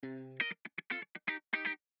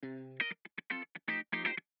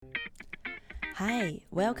Hi,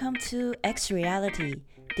 welcome to X Reality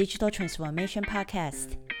Digital Transformation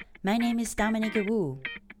Podcast. My name is Dominic Wu.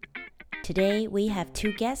 Today we have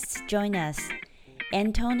two guests join us,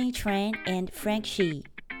 Anthony Tran and Frank Shi.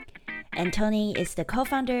 Anthony is the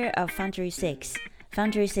co-founder of Foundry 6.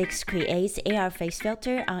 Foundry 6 creates AR face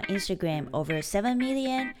filter on Instagram over 7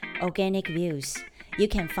 million organic views. You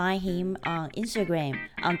can find him on Instagram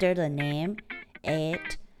under the name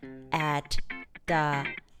at the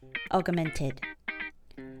Augmented.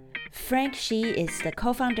 Frank Shi is the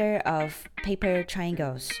co-founder of Paper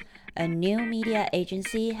Triangles, a new media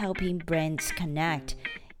agency helping brands connect,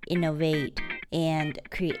 innovate, and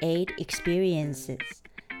create experiences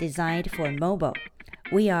designed for mobile.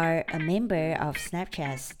 We are a member of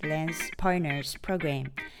Snapchat's Lens Partners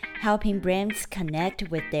program, helping brands connect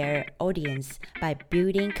with their audience by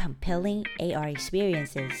building compelling AR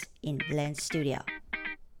experiences in Lens Studio.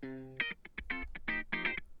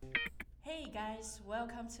 Hey guys,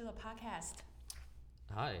 welcome to the podcast.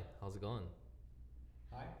 Hi, how's it going?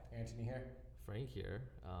 Hi, Anthony here. Frank here.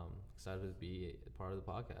 Excited to be a part of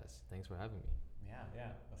the podcast. Thanks for having me.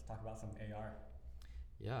 Yeah. Let's talk about some AR.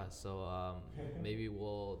 Yeah, so maybe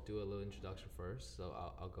we'll do a little introduction first. So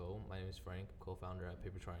I'll go. My name is Frank, co-founder at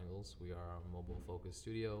Paper Triangles. We are a mobile-focused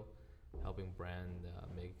studio helping brand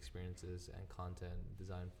make experiences and content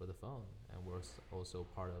designed for the phone. And we're also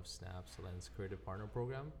part of Snap's Lens Creative Partner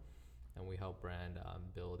Program. And we help brand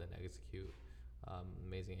build and execute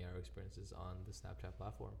amazing AR experiences on the Snapchat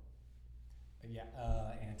platform.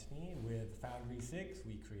 Anthony, with Foundry 6,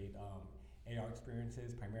 we create AR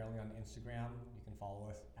experiences primarily on Instagram. You can follow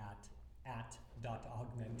us at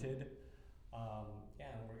 @augmented.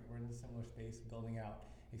 We're in a similar space, building out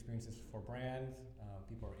experiences for brands.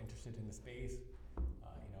 People are interested in the space.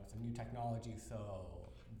 It's a new technology,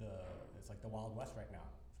 so it's like the Wild West right now.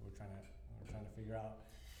 So we're trying to figure out.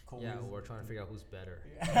 We're trying to figure out who's better.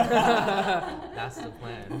 That's the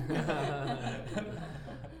plan.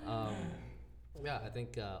 I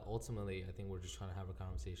think ultimately, we're just trying to have a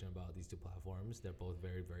conversation about these two platforms. They're both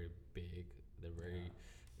very, very big. They're very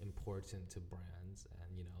important to brands,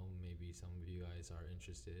 and maybe some of you guys are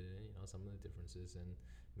interested in some of the differences and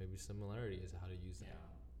maybe similarities of how to use them.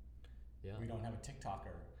 Yeah. We don't have a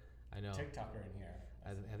TikToker. I know. TikToker in here.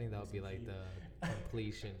 I think that would be like the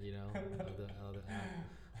completion, of the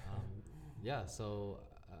app. So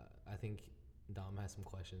I think Dom has some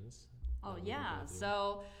questions.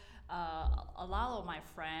 So a lot of my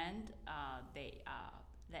friends, they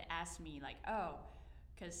ask me like,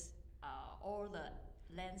 because all the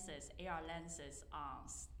lenses, AR lenses on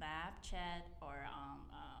Snapchat or on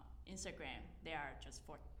Instagram, they are just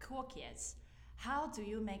for cool kids. How do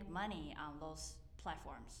you make money on those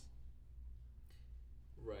platforms?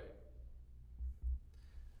 Right.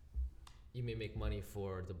 You may make money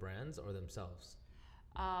for the brands or themselves?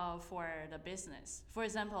 For the business. For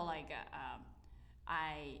example, I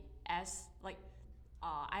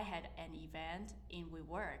had an event in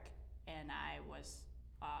WeWork and I was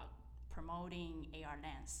promoting AR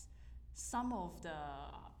lens. Some of the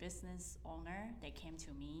business owner, they came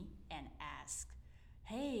to me and asked,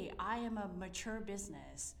 hey, I am a mature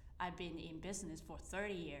business. I've been in business for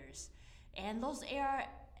 30 years. And those AR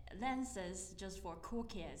lenses just for cool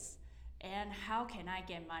kids. And how can I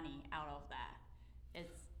get money out of that?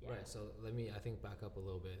 Right. So let me, back up a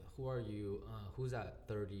little bit. Who are you? Who's that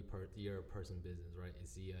 30-year person business, right?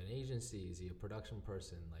 Is he an agency? Is he a production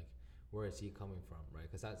person? Like, where is he coming from, right?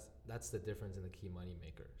 Because that's the difference in the key money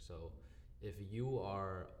maker. So if you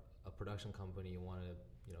are a production company, you want to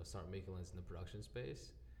start making lenses in the production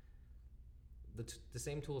space, the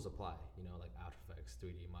same tools apply, like After Effects,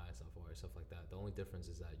 3D, Maya software, stuff like that. The only difference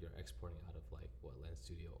is that you're exporting out of Lens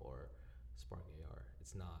Studio or Spark AR.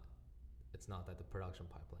 It's not that the production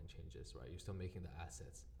pipeline changes, right? You're still making the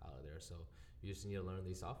assets out of there. So you just need to learn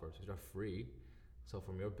these softwares, which are free. So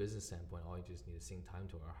from your business standpoint, all you just need to sync time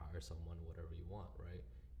to or hire someone, whatever you want, right?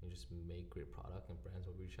 You just make great product and brands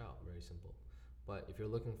will reach out. Very simple. But if you're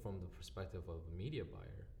looking from the perspective of a media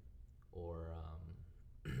buyer or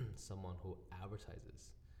someone who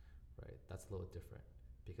advertises, right? That's a little different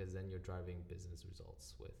because then you're driving business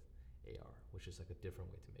results with AR, which is like a different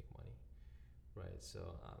way to make money. Right, so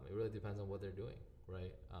it really depends on what they're doing,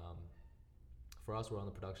 right? For us, we're on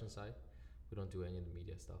the production side. We don't do any of the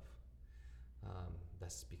media stuff.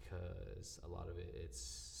 That's because a lot of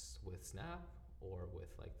it's with Snap or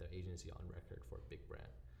with their agency on record for a big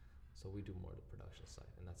brand. So we do more of the production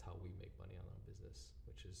side, and that's how we make money on our business,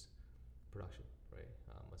 which is production, right?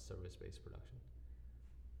 A service-based production.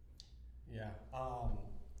 Yeah.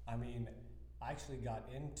 I actually got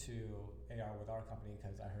into AR with our company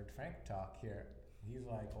because I heard Frank talk here He's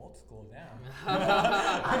like old school now.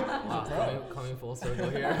 Wow, coming full circle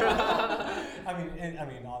here. I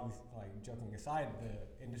mean, obviously, like joking aside,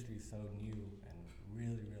 the industry is so new and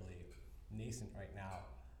really, really nascent right now.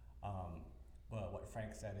 But what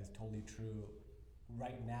Frank said is totally true.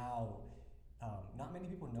 Right now, not many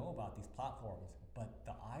people know about these platforms, but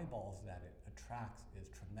the eyeballs that it attracts is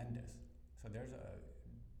tremendous. So there's a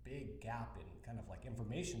big gap in kind of like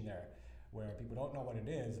information there where people don't know what it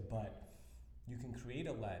is, but you can create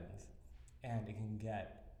a lens and it can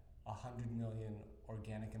get 100 million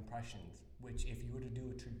organic impressions, which if you were to do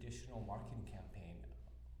a traditional marketing campaign,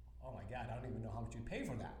 oh my God, I don't even know how much you'd pay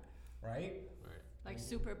for that, right? Right. Like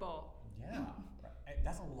Super Bowl. Yeah, right.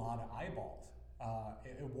 That's a lot of eyeballs.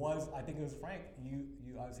 It was, I think it was Frank,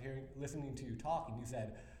 I was listening to you talk, and you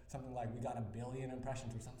said something like, we got 1 billion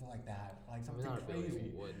impressions or something like that, like something Not crazy.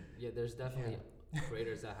 Billion would. Yeah, there's definitely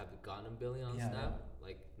creators that have gotten 1 billion on Snap,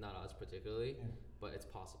 like not us particularly, but it's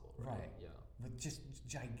possible, right? Yeah. With just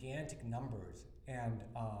gigantic numbers, and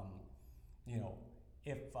you know,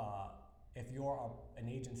 if you're an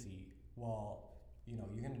agency, well, you know,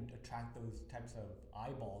 you're going to attract those types of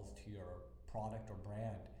eyeballs to your product or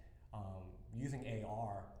brand using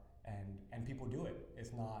AR, and people do it.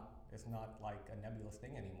 It's not like a nebulous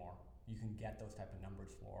thing anymore. You can get those type of numbers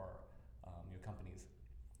for your companies.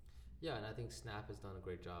 Yeah, and I think Snap has done a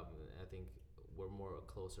great job. I think we're more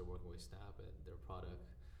closer working with Snap and their product.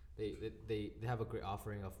 They have a great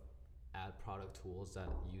offering of ad product tools that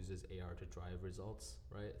uses AR to drive results,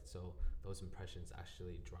 right? So those impressions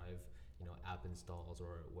actually drive, you know, app installs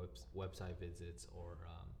or website visits or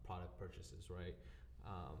product purchases, right?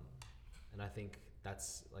 And I think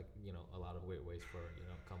that's like, you know, a lot of great ways for, you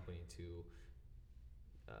know, a company to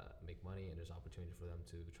make money, and there's opportunity for them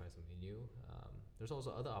to try something new. There's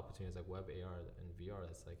also other opportunities like web AR and VR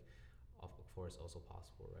that's like, of course, also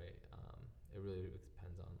possible, right? It really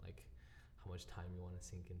depends on like how much time you want to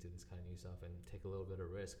sink into this kind of new stuff and take a little bit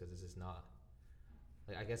of risk, because this is not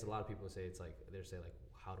like, I guess a lot of people say it's like, they say like,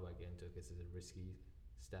 how do I get into it? Because it's a risky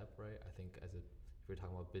step, right? I think if you're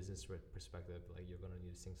talking about business perspective, like you're gonna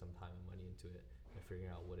need to sink some time and money into it and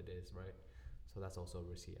figuring out what it is, right? So that's also a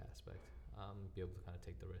risky aspect. Be able to kind of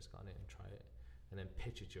take the risk on it and try it, and then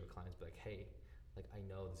pitch it to your clients. Be like, hey, like I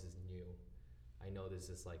know this is new, I know this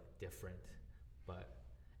is like different, but,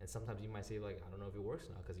 and sometimes you might say like, I don't know if it works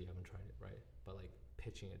now because you haven't tried it, right? But like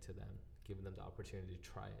pitching it to them, giving them the opportunity to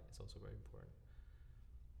try it is also very important.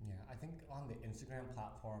 Yeah, I think on the Instagram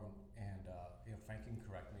platform, and you know, Frank can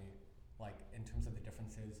correct me, like in terms of the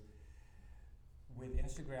differences with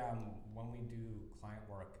Instagram, when we do client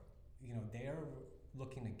work, you know, they're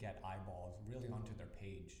looking to get eyeballs really onto their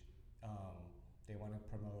page. They want to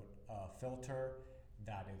promote a filter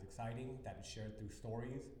that is exciting, that is shared through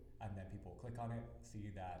stories, and then people click on it,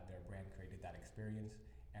 see that their brand created that experience,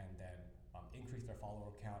 and then increase their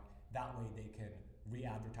follower count. That way they can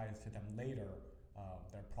re-advertise to them later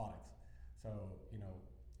their products. So, you know,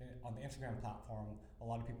 on the Instagram platform, a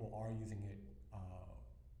lot of people are using it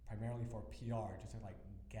primarily for PR, just to like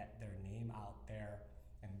get their name out there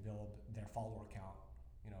and build their follower count,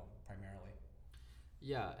 you know, primarily.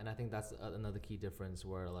 Yeah, and I think that's another key difference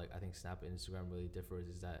where like I think Snap and Instagram really differs,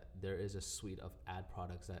 is that there is a suite of ad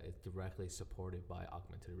products that is directly supported by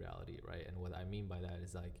augmented reality, right? And what I mean by that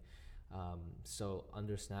is like, so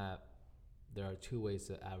under Snap, there are 2 ways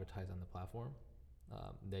to advertise on the platform.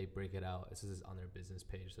 They break it out. This is on their business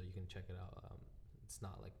page, so you can check it out. It's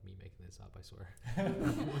not like me making this up, I swear.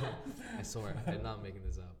 I swear, I'm not making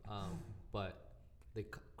this up. But they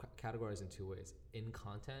categorize in 2 ways: in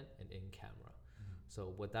content and in camera.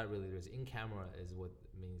 So what that really is, in camera is what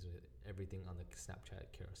means with everything on the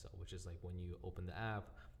Snapchat carousel, which is like when you open the app,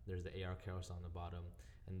 there's the AR carousel on the bottom,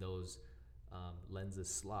 and those lenses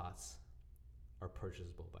slots are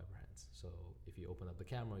purchasable by brands. So if you open up the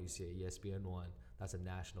camera, you see a ESPN one, that's a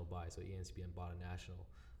national buy. So ESPN bought a national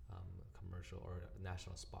commercial or a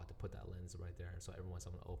national spot to put that lens right there. So every once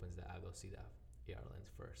someone opens the app, they'll see that AR lens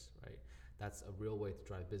first, right? That's a real way to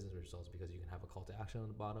drive business results, because you can have a call to action on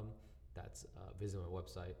the bottom. That's visit my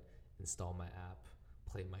website, install my app,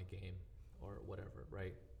 play my game, or whatever,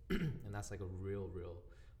 right? And that's like a real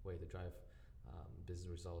way to drive business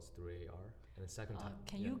results through AR. And the second time,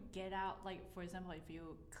 can you get out, like for example, if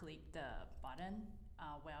you click the button,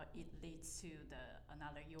 well, it leads to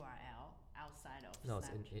another URL outside of no,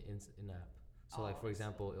 Snapchat. it's in app. So like for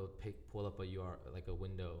example, it'll pull up a URL, like a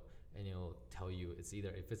window, and it'll tell you, it's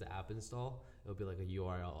either, if it's an app install, it'll be like a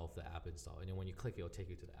URL of the app install, and then when you click it, it'll take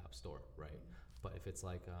you to the app store, right? But if it's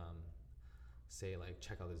like say like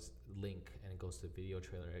check out this link and it goes to the video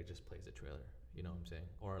trailer, it just plays the trailer, you know what I'm saying?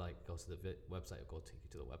 Or like goes to the website, it'll go take you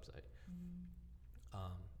to the website.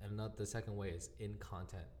 And the second way is in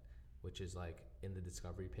content, which is like in the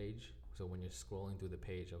discovery page. So when you're scrolling through the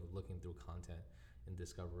page of looking through content in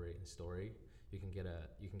discovery and story, you can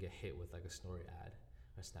get hit with like a story ad,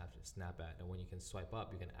 a snap ad, and when you can swipe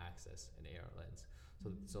up, you can access an AR lens.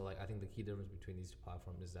 So like I think the key difference between these two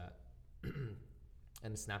platforms is that,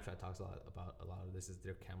 and Snapchat talks about a lot of this, is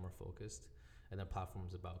they're camera focused, and their platform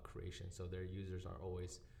is about creation. So their users are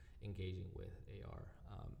always engaging with AR.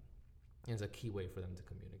 And it's a key way for them to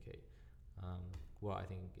communicate. Well, I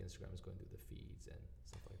think Instagram is going through the feeds and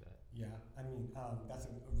stuff like that. Yeah, I mean, that's a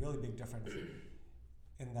really big difference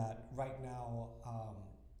in that right now,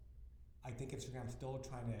 I think Instagram's still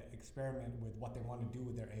trying to experiment with what they want to do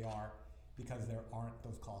with their AR because there aren't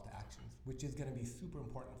those call to actions, which is going to be super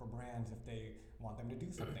important for brands if they want them to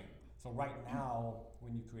do something. So right now,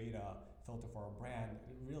 when you create a filter for a brand,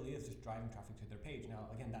 it really is just driving traffic to their page. Now,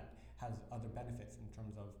 again, that has other benefits in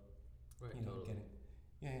terms of Totally.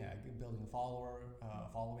 building a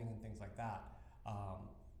following and things like that.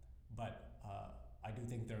 But I do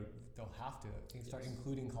think they'll have to start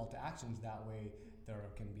including call to actions. That way,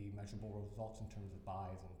 there can be measurable results in terms of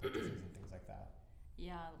buys and purchases and things like that.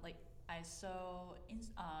 Yeah, like I saw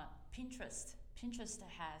Pinterest. Pinterest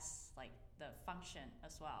has like the function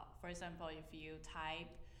as well. For example, if you type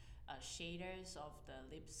shaders of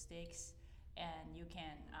the lipsticks, and you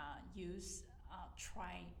can use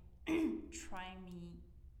try me,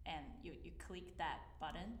 and you click that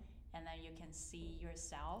button, and then you can see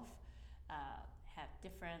yourself have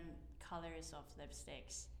different colors of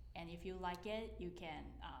lipsticks, and if you like it, you can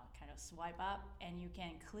kind of swipe up and you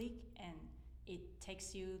can click, and it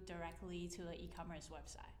takes you directly to the e-commerce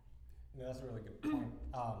website. No, that's a really good point.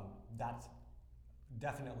 That's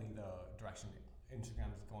definitely the direction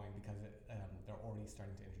Instagram is going, because they're already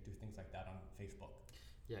starting to introduce things like that on Facebook.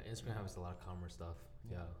 Yeah, Instagram has a lot of commerce stuff.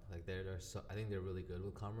 Yeah, like they're so, I think they're really good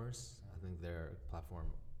with commerce. I think their platform,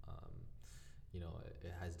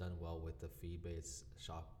 it has done well with the feed-based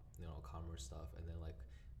shop, commerce stuff, and then like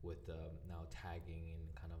with the now tagging and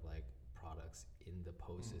kind of like products in the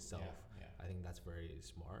post itself. Yeah. I think that's very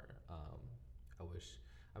smart.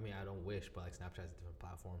 I don't wish, but like Snapchat is a different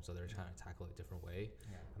platform, so they're trying to tackle it a different way.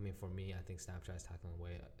 Yeah. I mean, for me, I think Snapchat is tackling the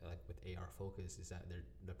way, like with AR focus, is that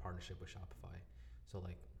their partnership with Shopify. So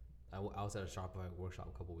like, I was at a Shopify workshop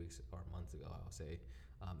a couple weeks or months ago, I'll say,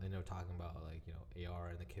 and they were talking about like AR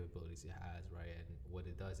and the capabilities it has, right? And what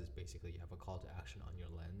it does is basically you have a call to action on your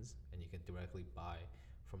lens, and you can directly buy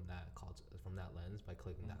from that lens by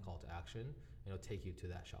clicking that call to action, and it'll take you to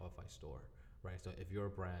that Shopify store, right? So if you're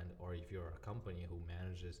a brand, or if you're a company who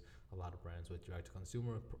manages a lot of brands with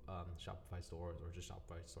direct-to-consumer Shopify stores, or just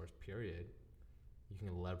Shopify stores period, you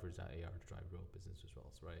can leverage that AR to drive real business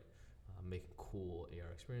results, right? Making cool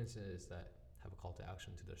AR experiences that have a call to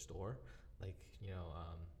action to their store, like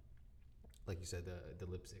like you said, the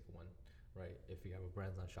lipstick one, right? If you have a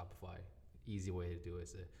brand on Shopify, easy way to do it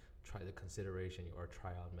is to try the consideration or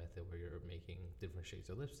try on method, where you're making different shades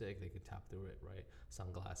of lipstick. They can tap through it, right?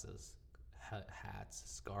 Sunglasses, hats,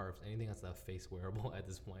 scarves, anything that's a face wearable at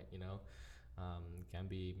this point, can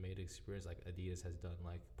be made experience. Like Adidas has done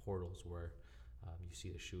like portals where you see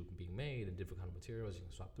the shoe being made and different kind of materials, you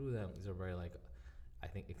can swap through them. These are very I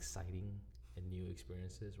think exciting and new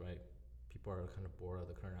experiences, right? People are kind of bored of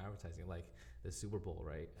the current advertising, like the Super Bowl,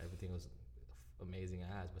 right? Everything was amazing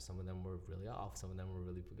ads, but some of them were really off, some of them were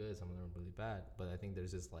really good, some of them were really bad. But I think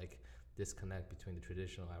there's this disconnect between the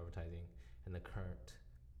traditional advertising and the current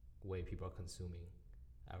way people are consuming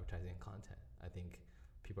advertising content. I think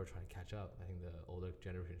people are trying to catch up. I think the older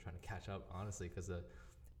generation is trying to catch up, honestly, because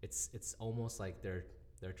it's almost like they're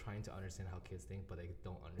trying to understand how kids think, but they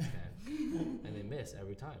don't understand, and they miss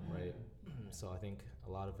every time, right? So I think a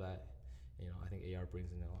lot of that, I think AR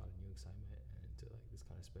brings in a lot of new excitement into like this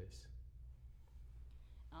kind of space.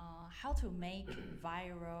 How to make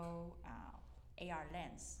viral AR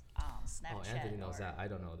lens on Snapchat? Oh, Anthony knows that. I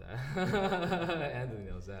don't know that. Anthony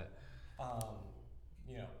knows that.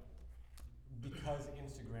 Because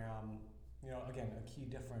Instagram, again, a key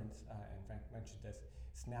difference, and Frank mentioned this,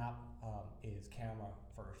 Snap is camera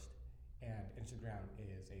first, and Instagram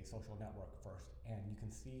is a social network first. And you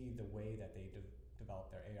can see the way that they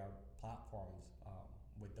develop their AR platforms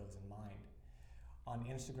with those in mind. On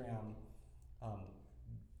Instagram,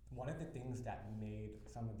 one of the things that made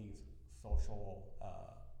some of these social,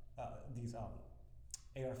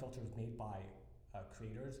 AR filters made by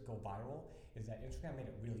creators go viral is that Instagram made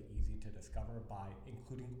it really easy to discover by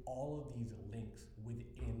including all of these links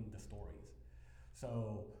within the stories.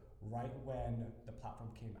 So right when the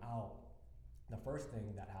platform came out, the first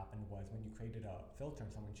thing that happened was when you created a filter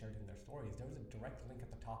and someone shared it in their stories, there was a direct link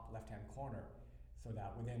at the top left-hand corner so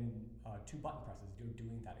that within 2 button presses, you're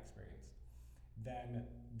doing that experience. Then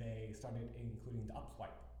they started including the up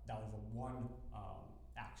swipe. That was a one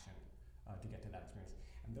action to get to that experience.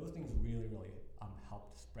 And those things really, really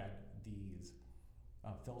helped spread these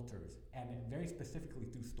filters, and very specifically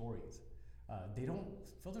through stories.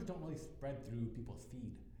 Filters don't really spread through people's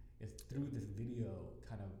feed. It's through this video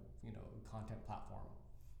kind of content platform.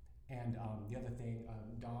 And the other thing,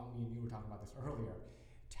 Dom, me and you were talking about this earlier,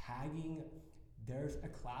 tagging. There's a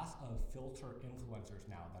class of filter influencers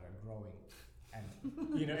now that are growing, and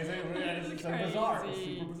it's so bizarre. It's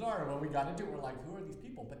super bizarre. When we got into it, we're like, who are these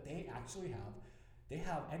people? But they actually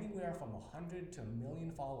have anywhere from 100 to 1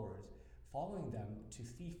 million followers following them to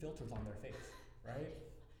see filters on their face, right?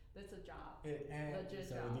 That's a job. And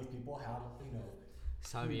so these people have,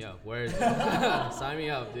 Sign me up. Where is it? Sign me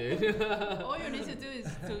up, dude. All you need to do is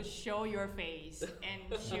to show your face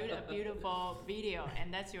and shoot a beautiful video,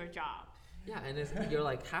 and that's your job. Yeah, and you're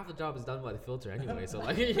like, half the job is done by the filter anyway, so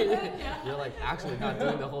like you're like actually not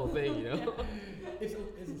doing the whole thing, It's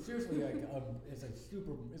seriously like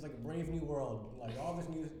it's like a brave new world, like all this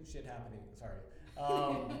new shit happening. Sorry.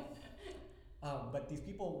 But these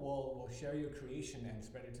people will share your creation and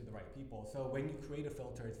spread it to the right people. So when you create a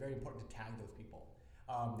filter, it's very important to tag those people.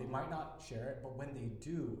 They might not share it, but when they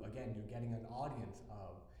do, again, you're getting an audience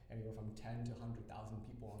of anywhere from 10 to 100,000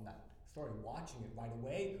 people on that story watching it right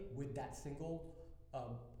away with that single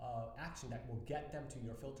action that will get them to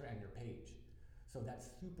your filter and your page. So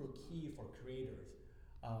that's super key for creators.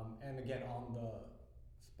 And again, on the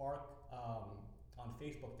Spark, on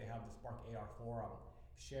Facebook, they have the Spark AR forum.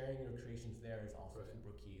 Sharing your creations there is also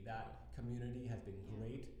super key. That community has been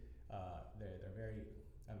great. They're very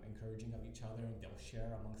encouraging of each other, and they'll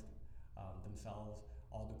share amongst themselves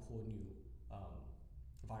all the cool new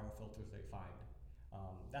viral filters they find.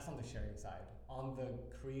 That's on the sharing side. On the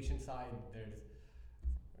creation side, there's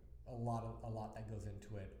a lot that goes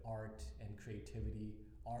into it. Art and creativity.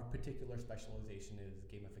 Our particular specialization is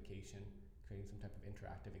gamification, creating some type of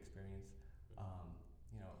interactive experience.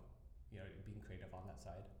 Being creative on that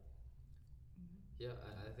side. Yeah,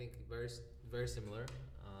 I think very very similar.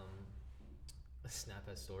 Snap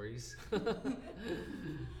has stories. I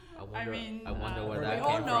wonder where that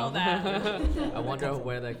came from. That. I wonder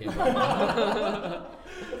where that came from.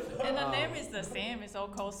 And the name is the same. It's all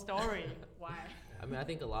called Story. Why? I mean, I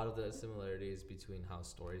think a lot of the similarities between how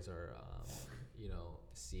stories are,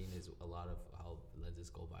 seen is a lot of how lenses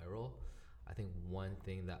go viral. I think one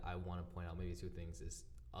thing that I want to point out, maybe two things, is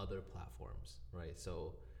other platforms, right?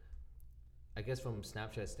 So I guess from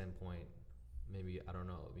Snapchat standpoint, maybe, I don't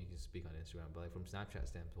know if you can speak on Instagram, but like from Snapchat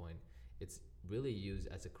standpoint, it's really used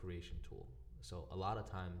as a creation tool. So a lot of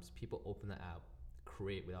times people open the app,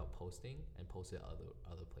 create without posting, and post it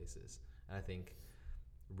other places. And I think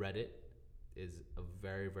Reddit is a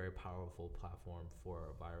very, very powerful platform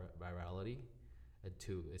for virality. And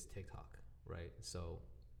two is TikTok, right? So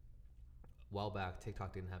a while back,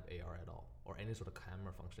 TikTok didn't have AR at all, or any sort of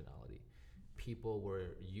camera functionality. People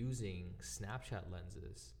were using Snapchat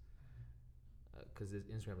lenses, because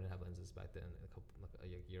Instagram didn't have lenses back then,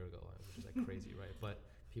 a year ago, which is like crazy, right? But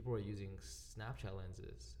people were using Snapchat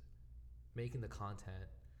lenses, making the content,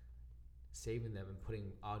 saving them, and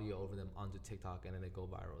putting audio over them onto TikTok, and then they go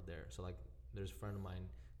viral there. So like, there's a friend of mine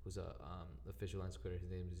who's a official lens creator. His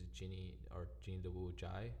name is Genie Dawu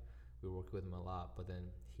Jai. We worked with him a lot, but then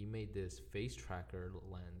he made this face tracker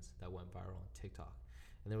lens that went viral on TikTok,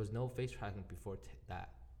 and there was no face tracking before that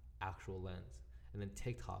actual lens. And then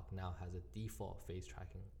TikTok now has a default face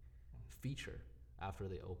tracking feature after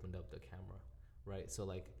they opened up the camera, right? So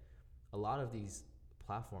like, a lot of these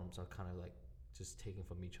platforms are kind of like just taking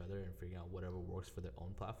from each other and figuring out whatever works for their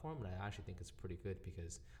own platform. And I actually think it's pretty good,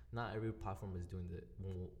 because not every platform is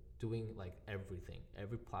doing like everything.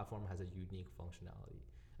 Every platform has a unique functionality,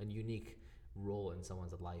 a unique role in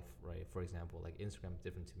someone's life, right? For example, like Instagram is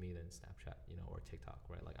different to me than Snapchat, or TikTok,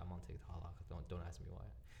 right? Like, I'm on TikTok. Don't ask me why.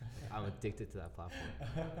 I'm addicted to that platform.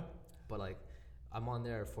 But like, I'm on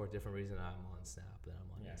there for a different reason. I'm on Snap than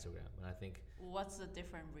I'm on Instagram. And I think, what's the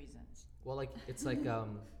different reasons? Well, like, it's like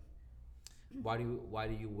why do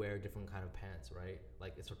you wear different kind of pants, right?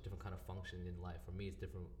 Like, it's a different kind of function in life. For me, it's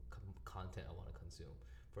different content I want to consume.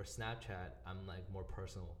 For Snapchat, I'm like more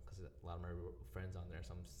personal, because a lot of my friends on there,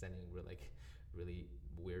 so I'm sending really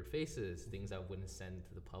weird faces, things I wouldn't send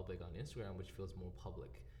to the public on Instagram, which feels more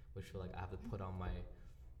public, which feel like I have to put on my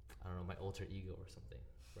alter ego or something,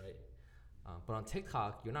 right? But on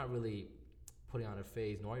TikTok, you're not really putting on a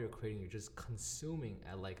face, nor you're creating, you're just consuming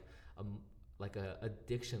at like like a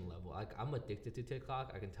addiction level. Like I'm addicted to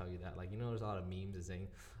TikTok. I can tell you that. Like, you know, there's a lot of memes that saying,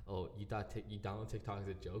 "Oh, you thought you download TikTok as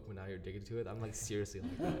a joke, but now you're addicted to it." I'm like seriously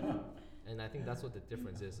like that. And I think that's what the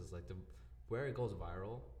difference is like where it goes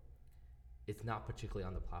viral, it's not particularly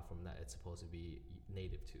on the platform that it's supposed to be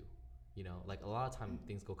native to. You know, like a lot of time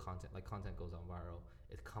things go content goes on viral.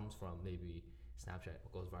 It comes from maybe Snapchat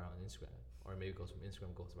goes viral on Instagram, or maybe it goes from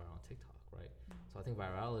Instagram goes viral on TikTok, right? So I think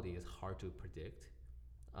virality is hard to predict.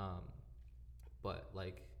 But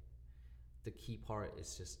like the key part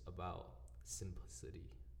is just about simplicity.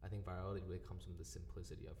 I think virality really comes from the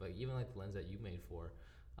simplicity of like even like the lens that you made for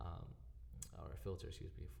or filter,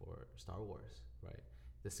 excuse me, for Star Wars, right?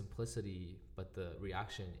 The simplicity, but the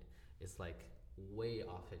reaction is like way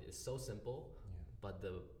off it. It's so simple, but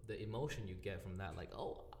the emotion you get from that, like,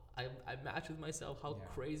 oh, I match with myself, how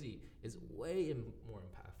crazy, is way more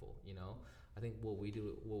impactful, you know? I think what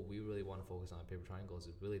we really want to focus on at Paper Triangles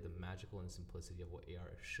is really the magical and simplicity of what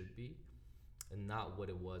AR should be, and not what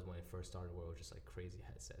it was when it first started, where it was just like crazy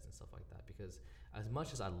headsets and stuff like that. Because as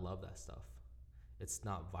much as I love that stuff, it's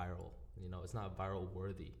not viral, you know, it's not viral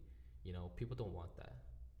worthy, you know, people don't want that.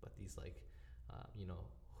 But these like, you know,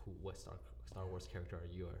 what Star Wars character are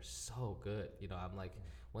you, are so good, you know. I'm like,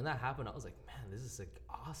 when that happened, I was like, man, this is like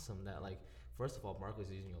awesome that like, first of all, Mark was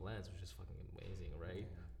using your lens, which is fucking amazing, right?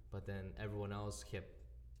 But then everyone else kept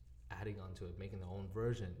adding onto it, making their own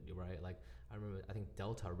version, right? Like I remember, I think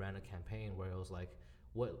Delta ran a campaign where it was like,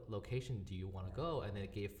 what location do you want to go? And then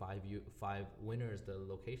it gave five winners the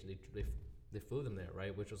location. They flew them there,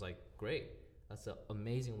 right? Which was like great. That's an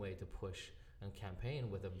amazing way to push and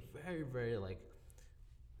campaign with a very, very like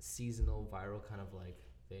seasonal viral kind of like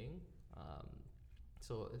thing.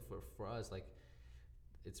 So for us, like,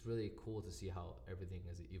 it's really cool to see how everything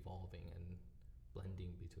is evolving and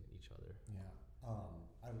blending between each other. Yeah,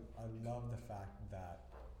 I love the fact that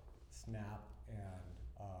Snap and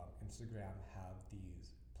Instagram have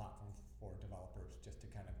these platforms for developers just to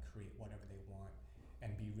kind of create whatever they want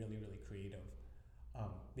and be really, really creative.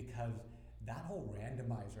 Because that whole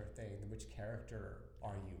randomizer thing, which character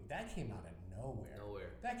are you, that came out of nowhere.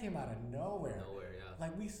 That came out of nowhere. Yeah.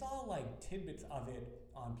 Like we saw like tidbits of it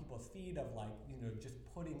on people's feed of like, you know, just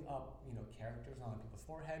putting up, you know, characters on people's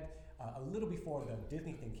forehead a little before the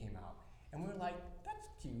Disney thing came out. And we're like, that's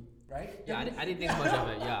cute, right? Yeah, I didn't think much of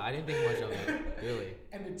it. Yeah, I didn't think much of it, really.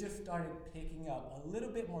 And it just started picking up a little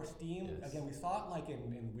bit more steam. Yes. Again, we saw it like in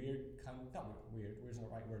weird's not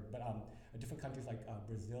the right word, but different countries like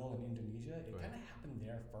Brazil and Indonesia. It kind of happened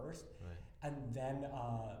there first. Right. And then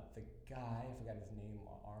the guy, I forgot his name,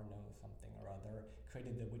 Arno something or other,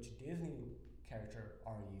 created the which Disney character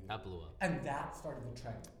are you? That blew up. And that started the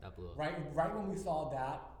trend. That blew up. Right when we saw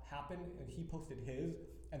that happen, and he posted his,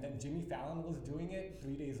 and then Jimmy Fallon was doing it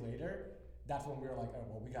 3 days later, that's when we were like, oh,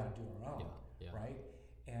 well, we got to do our own, right?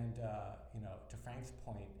 And, you know, to Frank's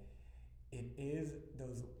point, it is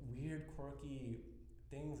those weird, quirky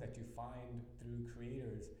things that you find through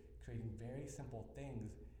creators creating very simple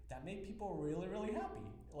things that make people really, really happy.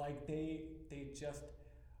 Like they just,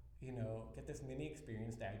 you know, get this mini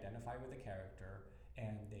experience, they identify with a character,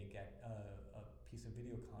 and they get a piece of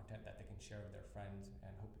video content that they can share with their friends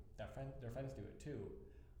and hope that their friends do it too.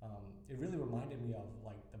 It really reminded me of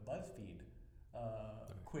like the BuzzFeed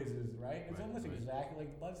quizzes, right? It's almost exactly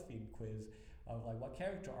like the BuzzFeed quiz of like, what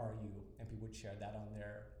character are you? And people would share that on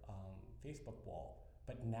their Facebook wall.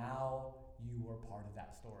 But now you were part of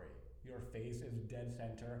that story. Your face is dead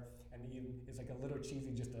center, and it's like a little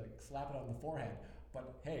cheesy just to like slap it on the forehead.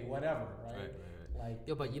 But hey, whatever, right? Like,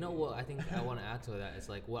 yeah, but you know what I think I want to add to that is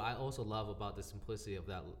like what I also love about the simplicity of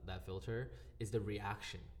that filter is the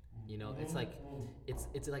reaction. You know, it's like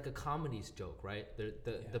it's like a comedy joke, right?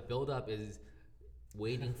 The build up is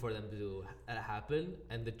waiting for them to happen,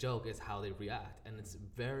 and the joke is how they react, and it's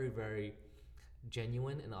very, very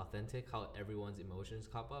genuine and authentic how everyone's emotions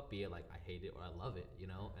pop up, be it like I hate it or I love it, you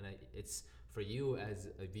know. And it's for you as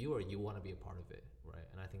a viewer, you want to be a part of it, right?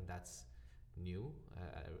 And I think that's new.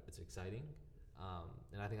 It's exciting,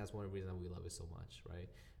 and I think that's one of the reasons we love it so much, right?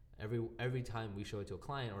 Every time we show it to a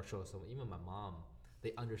client or show someone, even my mom,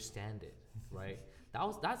 they understand it, right?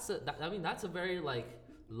 That's a very like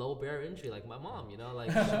low barrier entry. Like my mom, you know, like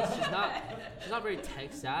she's not very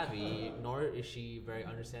tech savvy, nor is she very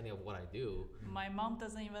understanding of what I do. My mom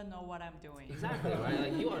doesn't even know what I'm doing. Exactly, right?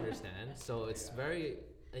 Like you understand, so it's very.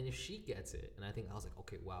 And if she gets it, and I think I was like,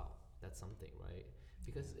 okay, wow, that's something, right?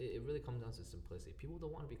 Because it really comes down to simplicity. People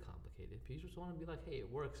don't want to be complicated. People just want to be like, hey, it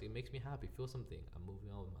works. It makes me happy. Feel something. I'm moving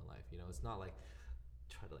on with my life. You know, it's not like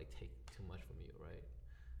try to like take too much from you, right?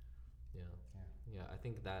 Yeah. I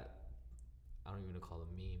think that I don't even call it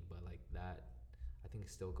a meme, but like that, I think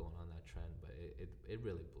it's still going on that trend, but it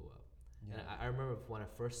really blew up. Yeah. And I remember when I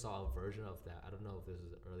first saw a version of that, I don't know if this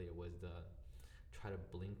was earlier, was the try to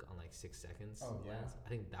blink on like 6 seconds Oh, yeah. lens. I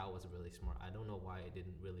think that was really smart. I don't know why it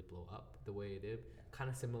didn't really blow up the way it did. Kind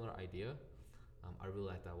of similar idea. I really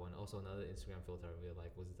like that one. Also, another Instagram filter I really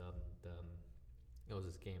like was it was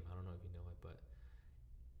this game. I don't know if you know it, but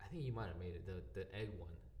I think you might have made it. The egg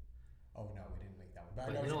one. Oh no, we didn't make that one. But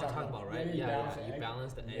I know you know what I'm talking about, right? Yeah, You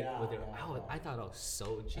balance the egg with your. I thought that was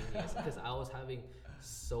so genius because I was having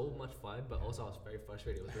so much fun, but also I was very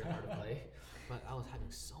frustrated. It was very hard to play, but I was having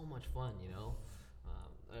so much fun, you know,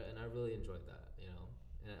 and I really enjoyed that, you know.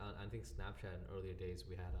 And I think Snapchat in earlier days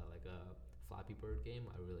we had like a Flappy Bird game.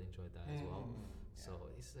 I really enjoyed that as well.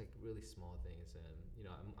 So it's like really small things, and you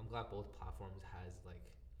know, I'm glad both platforms has like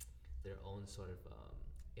their own sort of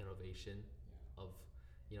innovation of,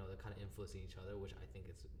 you know, they're kind of influencing each other, which I think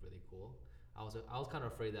is really cool. I was kind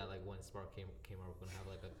of afraid that like when Spark came out, we're gonna have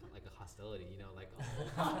like a hostility, you know, like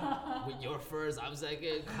with your first, I'm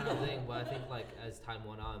second kind of thing. But I think like as time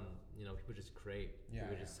went on, you know, people just create.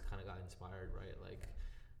 People just kind of got inspired, right? Like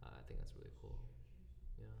I think that's really cool.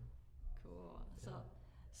 Yeah. Cool.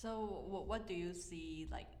 So what do you see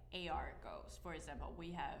like AR goes? For example, we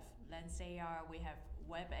have lens AR, we have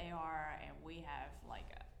web AR, and we have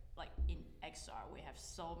like in XR, we have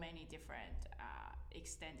so many different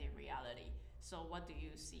extended reality. So what do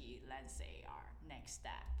you see lens AR next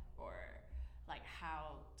step, or like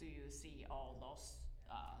how do you see all those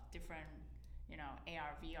different, you know,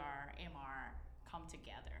 AR, VR, MR come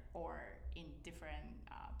together, or in different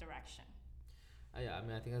direction? Yeah, I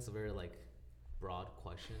mean, I think that's a very like broad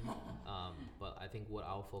question, but I think what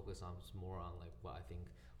I'll focus on is more on like what I think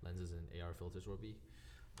lenses and AR filters will be.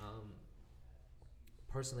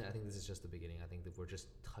 Personally, I think this is just the beginning. I think that we're just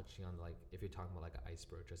touching on like, if you're talking about like an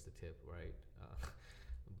iceberg, just the tip, right?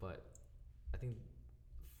 But I think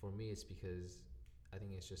for me, it's because I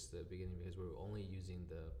think it's just the beginning, because we're only using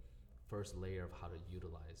the first layer of how to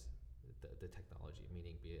utilize the technology,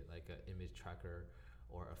 meaning be it like an image tracker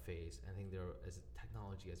or a face. I think as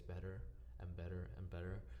technology gets better and better and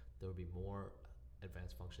better, there will be more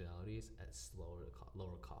advanced functionalities at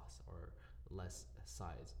lower costs or less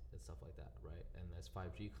size and stuff like that, right? And as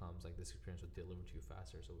 5G comes, like this experience will deliver to you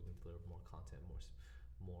faster, so we can deliver more content,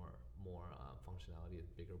 more functionality,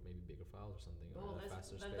 maybe bigger files or something, or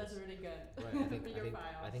faster space. That's really good. Right. I Bigger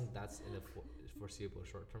think that's in the foreseeable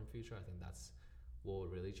short-term future. I think that's what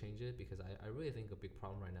will really change it, because I really think a big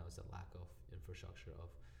problem right now is the lack of infrastructure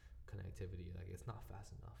of connectivity. Like it's not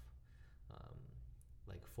fast enough.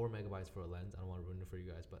 Like 4 megabytes for a lens, I don't want to ruin it for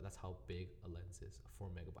you guys, but that's how big a lens is, 4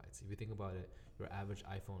 megabytes. If you think about it, your average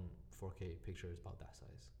iPhone 4K picture is about that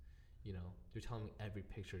size. You know, you're telling me every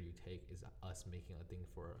picture you take is us making a thing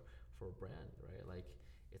for a brand, right? Like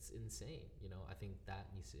it's insane. You know, I think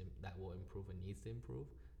that will improve and needs to improve,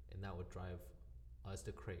 and that would drive us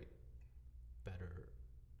to create better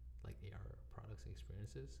like AR products and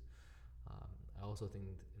experiences. I also think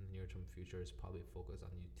in the near-term future is probably focus on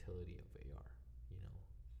the utility of AR. You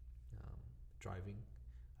know, driving,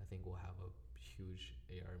 I think will have a huge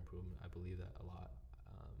AR improvement. I believe that a lot.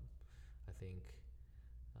 I think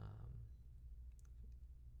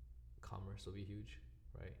commerce will be huge,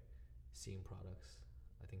 right? Seeing products.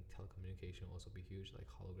 I think telecommunication will also be huge, like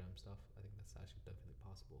hologram stuff. I think that's actually definitely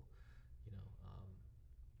possible. You know,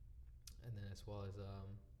 and then as well as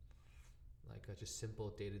like just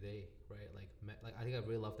simple day to day, right? Like I think I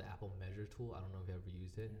really love the Apple Measure tool. I don't know if you ever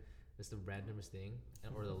used it. It's the randomest thing,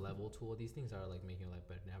 or the level tool. These things are like making like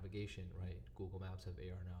better navigation, right? Google Maps have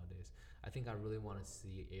AR nowadays. I think I really want to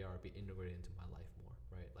see AR be integrated into my life more,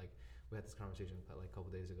 right? Like we had this conversation like a couple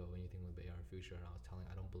days ago when you think of the AR future, and I was telling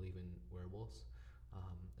I don't believe in wearables,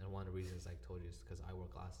 and one of the reasons I told you is because I wear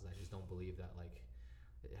glasses. I just don't believe that like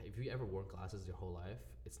if you ever worn glasses your whole life,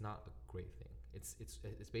 it's not a great thing. It's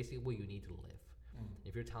basically what you need to live.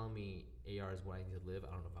 If you're telling me AR is what I need to live,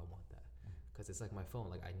 I don't know if I want that. Because it's like my phone,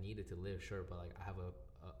 like I need it to live, sure, but like I have a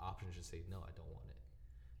option to say no, I don't want it.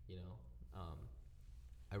 You know,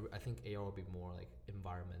 I think AR will be more like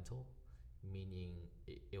environmental, meaning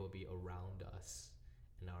it will be around us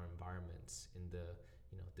in our environments, in the,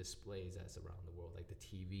 you know, displays that's around the world, like the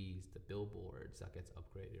TVs, the billboards that gets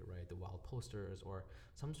upgraded, right? The wall posters, or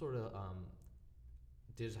some sort of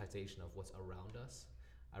digitization of what's around us.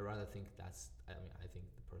 I rather think I think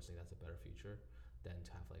personally that's a better future than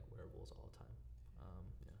to have like wearables all the time.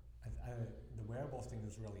 The wearables thing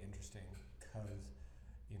is really interesting because,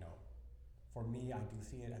 you know, for me, I do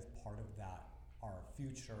see it as part of that, our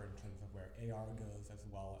future in terms of where AR goes, as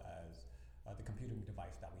well as the computing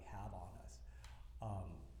device that we have on us.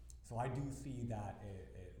 So I do see that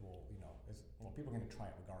it will, people are going to try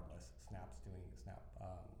it regardless. Snap's doing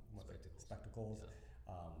spectacles.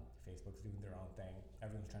 Yeah. Facebook's doing their own thing.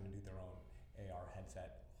 Everyone's trying to do their own AR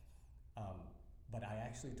headset. But I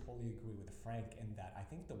actually totally agree with Frank in that I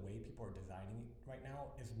think the way people are designing it right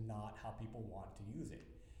now is not how people want to use it.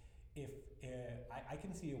 If I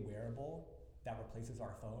can see a wearable that replaces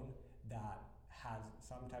our phone that has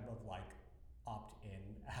some type of like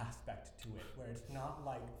opt-in aspect to it, where it's not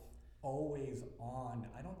like always on.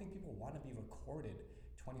 I don't think people want to be recorded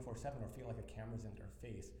 24/7 or feel like a camera's in their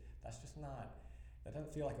face. That's just not. That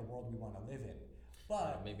doesn't feel like a world we want to live in.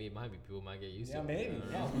 But maybe it might be. People might get used to it. Maybe.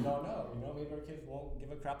 Yeah, we don't know. Maybe our kids won't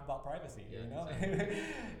give a crap about privacy. Yeah, Exactly.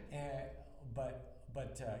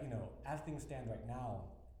 But as things stand right now,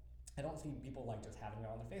 I don't see people like just having it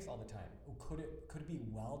on their face all the time. Could it be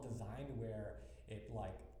well designed where it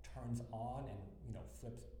like turns on and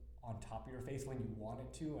flips on top of your face when you want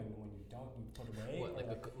it to, and when you don't, you put away?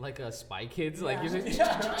 What, like a Spy Kids? Yeah, like you just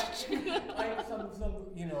like some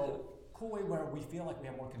cool way where we feel like we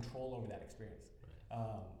have more control over that experience.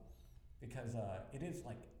 Right. Because it is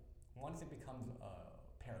like, once it becomes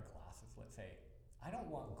a pair of glasses, let's say, I don't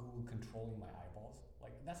want Google controlling my eyeballs.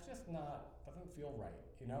 Like, that's just doesn't feel right,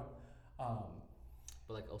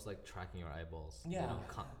 But like also like tracking your eyeballs. Yeah.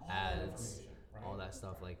 Ads, right? all that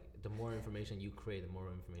stuff. Like the more information you create, the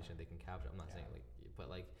more information they can capture. I'm not saying but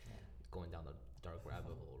going down the dark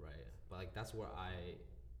rabbit hole, right? But like that's where I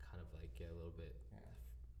kind of like get a little bit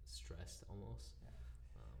stressed almost. Yeah.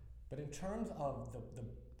 But in terms of the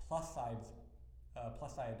plus side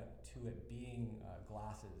to it being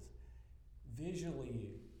glasses,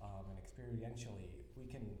 visually and experientially, we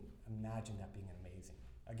can imagine that being amazing.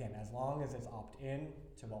 Again, as long as it's opt-in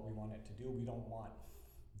to what we want it to do, we don't want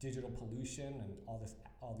digital pollution and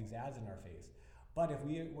all these ads in our face. But if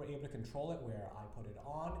we were able to control it where I put it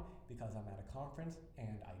on because I'm at a conference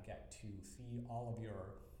and I get to see all of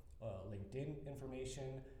your LinkedIn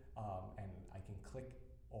information, and I can click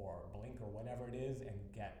or blink or whatever it is and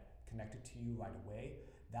get connected to you right away,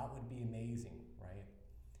 that would be amazing, right?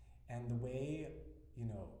 And the way,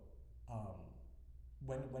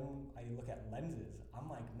 when I look at lenses, I'm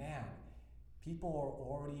like, man, people are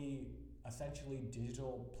already essentially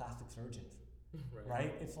digital plastic surgeons,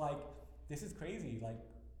 right? It's like, this is crazy. Like,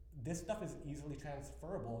 this stuff is easily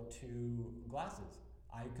transferable to glasses.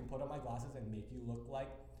 I can put on my glasses and make you look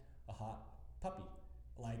like a hot puppy,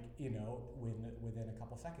 like, within a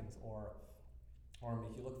couple seconds, or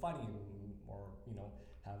make you look funny, or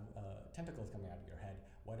have tentacles coming out of your head,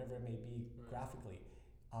 whatever it may be graphically.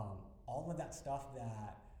 All of that stuff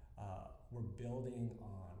that we're building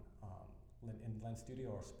in Lens Studio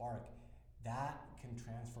or Spark, that can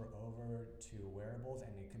transfer over to wearables,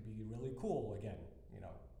 and it could be really cool again,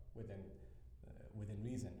 within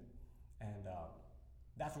reason. And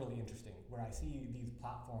that's really interesting, where I see these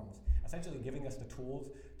platforms essentially giving us the tools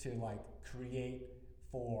to like create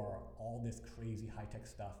for all this crazy high-tech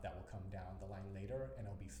stuff that will come down the line later, and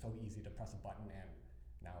it'll be so easy to press a button and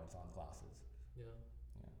now it's on glasses. Yeah.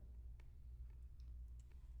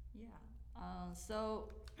 So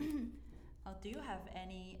do you have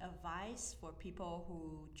any advice for people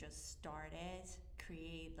who just started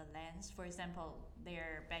create the lens? For example,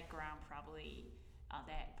 their background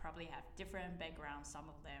they probably have different backgrounds. Some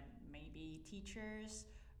of them may be teachers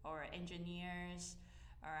or engineers.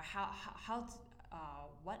 Or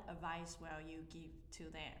what advice will you give to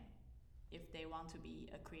them if they want to be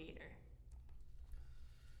a creator?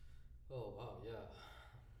 Oh wow, yeah.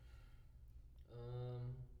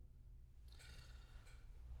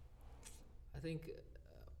 I think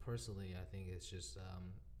personally, I think it's just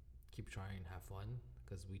keep trying and have fun,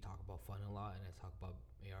 because we talk about fun a lot, and I talk about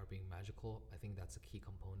AR being magical. I think that's a key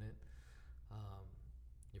component.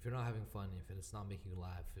 If you're not having fun, if it's not making you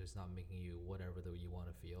laugh, if it's not making you whatever that you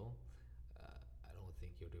want to feel, I don't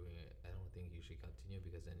think you're doing it. I don't think you should continue,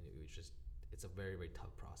 because then it's a very, very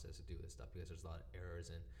tough process to do this stuff, because there's a lot of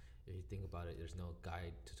errors, and if you think about it, there's no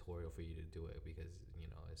guide tutorial for you to do it, because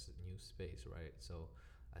it's a new space, right? So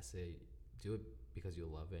I say do it because you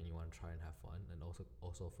love it and you want to try and have fun, and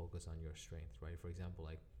also focus on your strength, right? For example,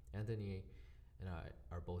 like Anthony and I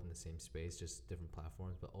are both in the same space, just different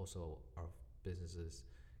platforms, but also our businesses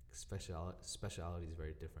speciality is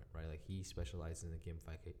very different, right? Like he specializes in the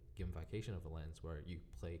gamification of a lens, where you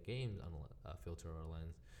play games on a filter or a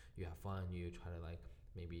lens, you have fun, you try to like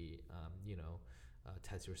maybe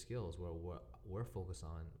test your skills. Where we're focused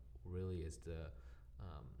on really is the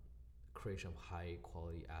creation of high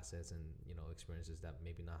quality assets and experiences that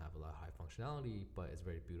maybe not have a lot of high functionality, but it's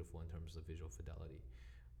very beautiful in terms of visual fidelity,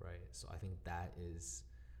 right? So I think that is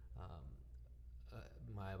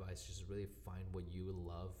my advice is just really find what you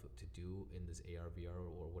love to do in this AR, VR,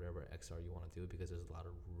 or whatever XR you want to do, because there's a lot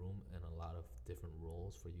of room and a lot of different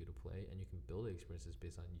roles for you to play, and you can build the experiences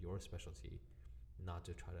based on your specialty, not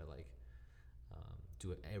to try to like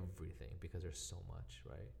do everything, because there's so much,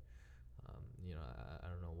 right? I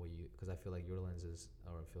don't know what you, because I feel like your lenses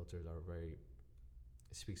or filters are very,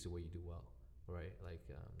 it speaks to what you do well, right? Like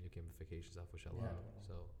your gamification stuff, which I love.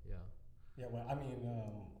 So yeah. Yeah, well, I mean,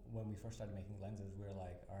 when we first started making lenses, we were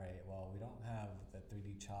like, all right, well, we don't have the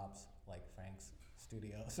 3D chops like Frank's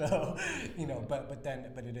studio, so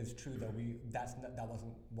but it is true though. That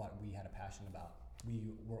wasn't what we had a passion about. We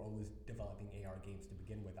were always developing AR games to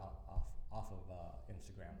begin with off of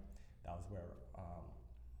Instagram. That was where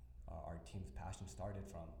our team's passion started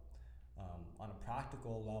from. On a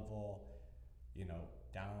practical level,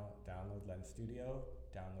 download Lens Studio,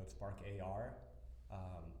 download Spark AR.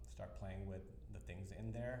 Start playing with the things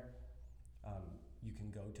in there. You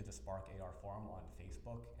can go to the Spark AR forum on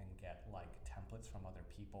Facebook and get like templates from other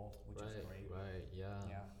people, which is great. Right, yeah.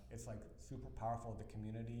 Yeah, it's like super powerful. The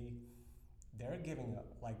community, they're giving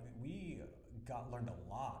we learned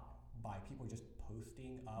a lot by people just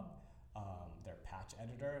posting up their patch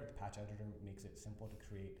editor. The patch editor makes it simple to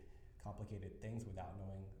create complicated things without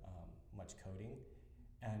knowing much coding.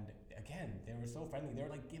 And again, they were so friendly. They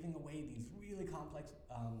were like giving away these really complex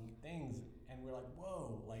things, and we're like,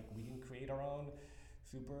 whoa! Like we can create our own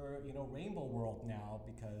super, rainbow world now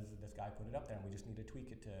because this guy put it up there, and we just need to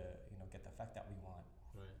tweak it to, get the effect that we want.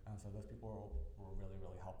 Right. And so those people were really,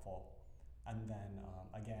 really helpful. And then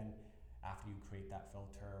again, after you create that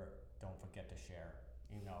filter, don't forget to share.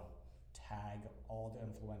 Tag all the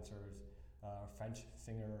influencers, French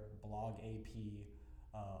singer, blog AP,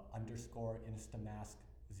 _ Instamask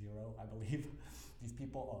 0, I believe. These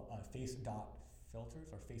people, face dot filters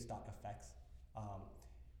or face dot effects.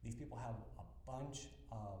 These people have a bunch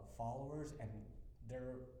of followers, and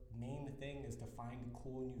their main thing is to find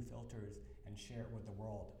cool new filters and share it with the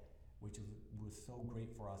world, which was so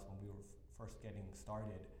great for us when we were first getting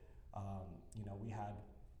started. We had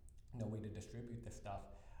no way to distribute this stuff,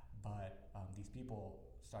 but these people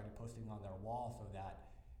started posting on their wall so that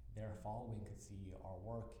their following could see our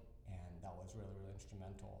work, and that was really, really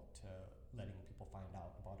instrumental to letting people find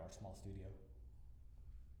out about our small studio.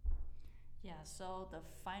 Yeah, so the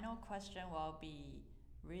final question will be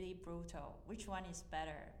really brutal. Which one is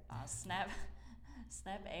better, Snap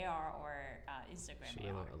AR or Instagram Should we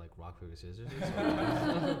AR? like rock, paper, scissors?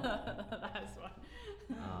 That's one.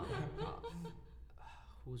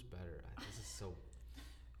 Who's better? This is so.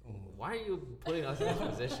 Why are you putting us in this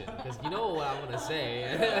position? Because you know what I'm gonna say.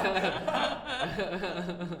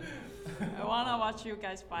 I wanna watch you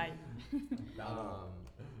guys fight.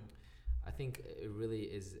 I think it really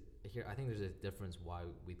is here. I think there's a difference why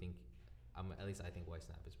we think, at least I think why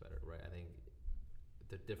Snap is better, right? I think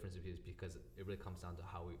the difference is because it really comes down to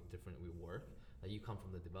how different we work. Like you come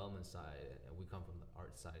from the development side, and we come from the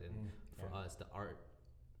art side, and for us, the art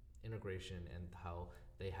integration and how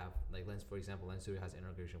they have, like Lens, for example, Lens Studio has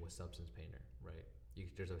integration with Substance Painter, right?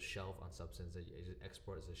 There's a shelf on Substance that you just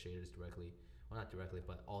export as the shaders directly, well not directly,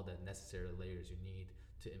 but all the necessary layers you need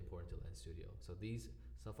to import into Lens Studio. So these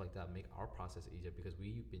stuff like that make our process easier because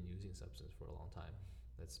we've been using Substance for a long time.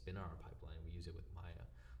 That's been our pipeline. We use it with Maya.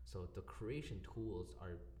 So the creation tools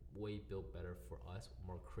are way built better for us,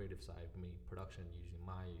 more creative side. I mean, production using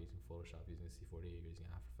Maya, using Photoshop, using C48, using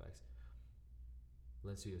After Effects.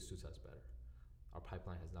 Lens Studio suits us better. Our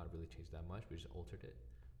pipeline has not really changed that much. We just altered it,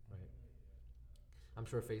 right? I'm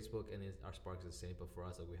sure Facebook and our Spark is the same, but for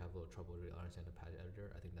us, like we have a little trouble to understand the patch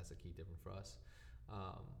editor. I think that's a key difference for us.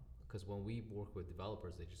 Because when we work with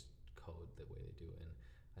developers, they just code the way they do. And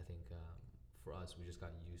I think for us, we just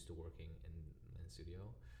got used to working in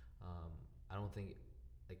Studio. I don't think,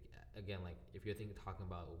 again, if you're talking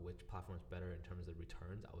about which platform is better in terms of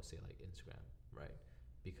returns, I would say like Instagram, right?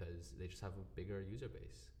 Because they just have a bigger user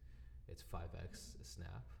base. It's 5x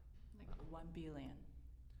Snap. 1 billion.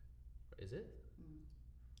 Is it?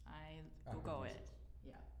 I Google it.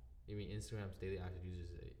 Yeah. You mean Instagram's daily active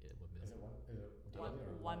users is 1 million? Is it daily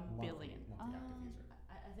or 1 billion. monthly active user?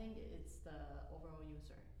 I think it's the overall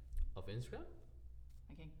user. Of Instagram?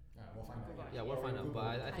 Okay. We'll find out. Yeah, we'll find out.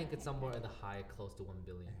 But I think it's somewhere in the high, close to 1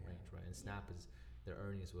 billion range, right? And Snap is, their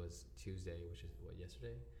earnings was Tuesday, which is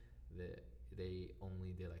yesterday. They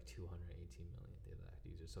only did like 218 million daily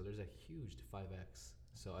active users. So there's a huge 5x.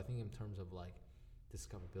 So I think in terms of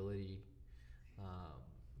discoverability,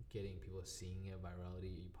 getting people seeing it,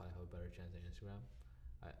 virality, you probably have a better chance than Instagram.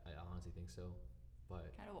 I honestly think so.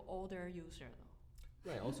 But Kind of older user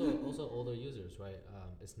though. right, also older users, right?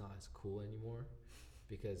 It's not as cool anymore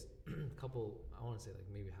because I want to say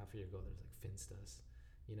like maybe half a year ago, there's like Finstas,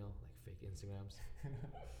 like fake Instagrams,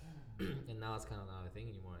 and now it's kind of not a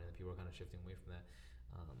thing anymore, and people are kind of shifting away from that.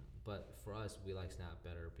 But for us, we like Snap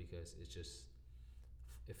better because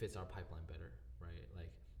it fits our pipeline better, right?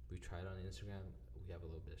 Like we tried on Instagram, we have a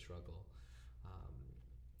little bit of struggle,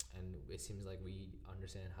 and it seems like we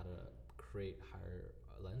understand how to create higher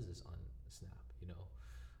lenses on Snap,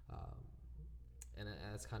 and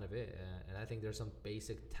that's kind of it. And I think there's some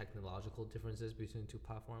basic technological differences between two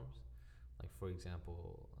platforms, like for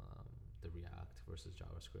example, the React versus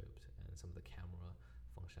JavaScript, and some of the camera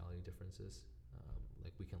functionality differences.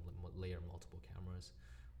 Like we can layer multiple cameras.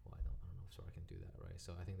 Well, I don't know if Sora can do that, right?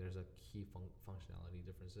 So I think there's a key functionality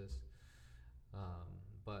differences.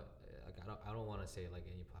 But like I don't want to say like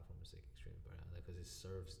any platform is like extremely better because it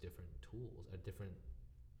serves different tools or different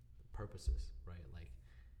purposes, right? Like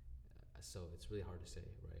so it's really hard to say,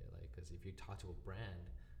 right? Like because if you talk to a brand,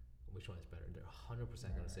 which one is better? They're 100%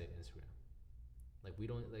 gonna say Instagram. Like we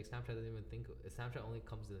don't like Snapchat doesn't even think Snapchat only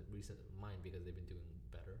comes to recent mind because they've been doing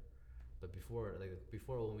better. But before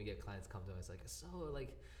when we get clients come to us like, so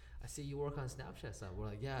like I see you work on Snapchat stuff. We're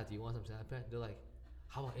like, yeah, do you want some Snapchat? They're like,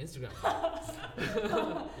 how about Instagram?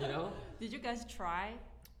 Did you guys try?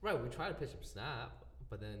 Right, we try to pitch up Snap,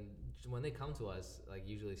 but then when they come to us, like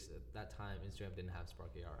usually at that time Instagram didn't have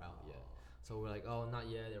Spark AR out yet. So we're like, oh, not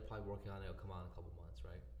yet. They're probably working on it. It'll come out in a couple months,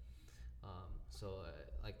 right?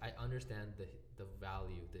 Like I understand the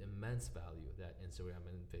value, the immense value that Instagram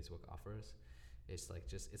and Facebook offers. It's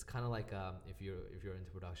like it's kind of like if you're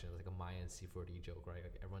into production, it's like a Maya and C4D joke, right?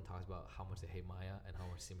 Like everyone talks about how much they hate Maya and how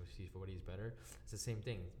much C4D is better. It's the same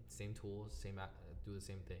thing, same tools, do the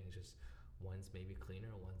same thing. Just one's maybe cleaner,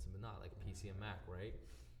 one's not. Like PC and Mac, right?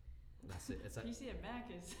 That's it. It's like PC and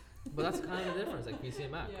Mac is. But that's kind of the difference, like PC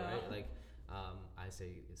and Mac, Yeah. right? Like I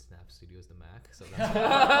say Snap Studio is the Mac, so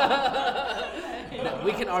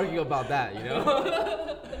we can argue about that,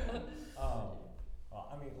 Well,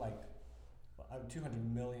 I mean, like,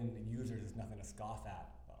 200 million users is nothing to scoff at.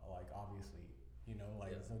 Like, obviously,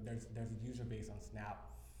 so there's a user base on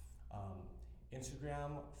Snap.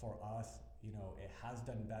 Instagram for us, it has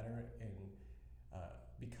done better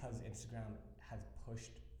because Instagram has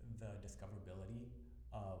pushed the discoverability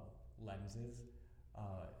of lenses.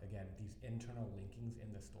 Again, these internal linkings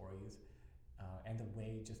in the stories and the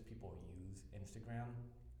way just people use Instagram,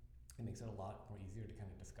 it makes it a lot more easier to kind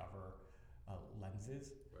of discover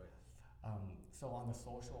lenses. Right. So on the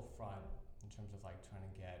social front, in terms of like trying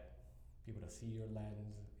to get people to see your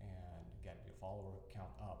lens and get your follower count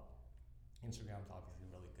up, Instagram's obviously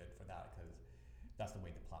really good for that because that's the way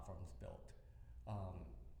the platform's built.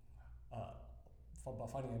 But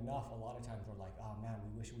funny enough, a lot of times we're like, oh man, we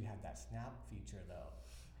wish we had that Snap feature though,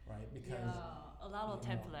 right? Because a lot of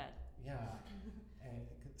template. Yeah, and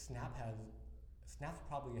Snap's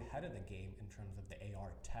probably ahead of the game in terms of the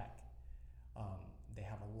AR tech. They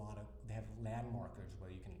have land markers where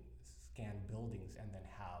you can scan buildings and then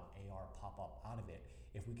have AR pop up out of it.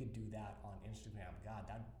 If we could do that on Instagram, God,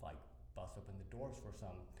 that'd like bust open the doors for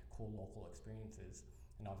some cool local experiences.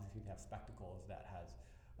 And obviously, they have Spectacles that has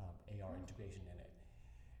AR integration in it.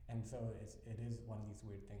 And so it is one of these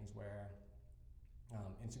weird things where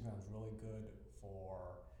Instagram is really good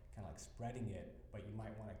for kind of like spreading it, but you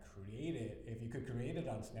might want to create it. If you could create it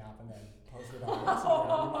on Snap and then post it on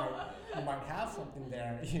Instagram, you might have something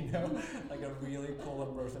there, like a really cool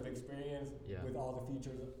immersive experience with all the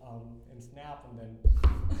features in Snap, and then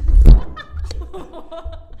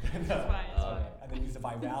It's fine. and then use the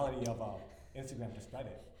virality of Instagram to spread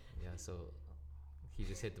it. Yeah. So he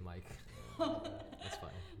just hit the mic. That's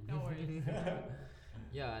fine. No worries.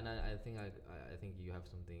 Yeah, and I think I think you have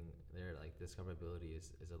something there. Like discoverability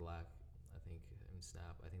is a lack. I think in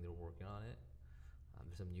Snap, I think they're working on it.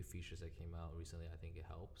 There's some new features that came out recently. I think it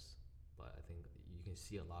helps, but I think you can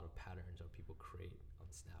see a lot of patterns that people create on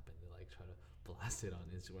Snap, and they like try to blast it on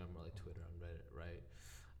Instagram or like Twitter and Reddit, right?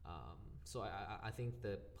 So I think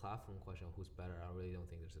the platform question of who's better, I really don't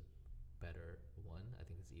think there's a better one. I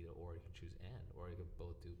think it's either or. You can choose or you can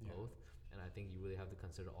both do both. And I think you really have to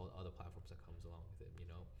consider all the other platforms that comes along with it,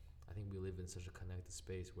 I think we live in such a connected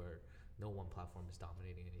space where no one platform is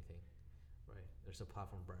dominating anything, right? There's a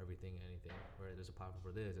platform for everything and anything, right? There's a platform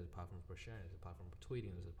for this, there's a platform for sharing, there's a platform for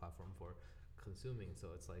tweeting, there's a platform for consuming.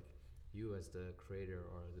 So it's like you as the creator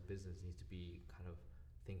or the business needs to be kind of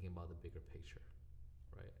thinking about the bigger picture,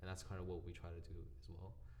 right? And that's kind of what we try to do as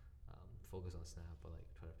well. Focus on Snap, but like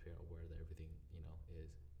try to figure out where everything,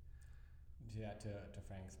 is. Yeah, to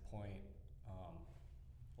Frank's point,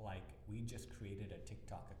 like we just created a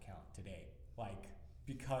TikTok account today, like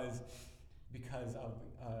because because of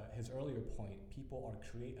his earlier point, people are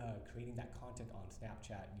creating that content on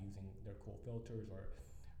Snapchat using their cool filters, or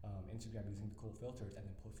Instagram using the cool filters, and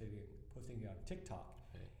then posting it on TikTok,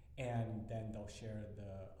 Okay. and then they'll share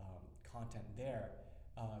the content there.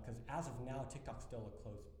 Because as of now, TikTok's still a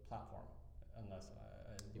closed platform, unless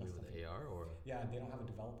You mean with AR or yeah, they don't have a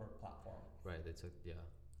developer platform. right? They took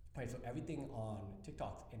Right, so everything on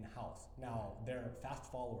TikTok's in-house. Now, their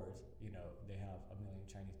fast followers, they have a million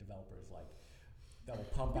Chinese developers that will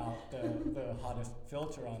pump out the hottest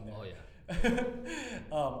filter on there. Oh yeah.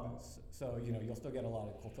 So you'll still get a lot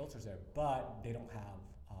of cool filters there, but they don't have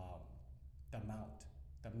the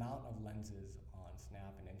amount of lenses on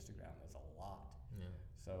Snap and Instagram is a lot. Yeah.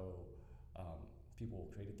 So people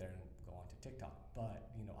will create it there and go on to TikTok.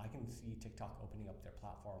 But I can see TikTok opening up their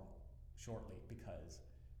platform shortly because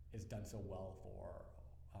it's done so well for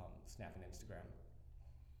Snap and Instagram.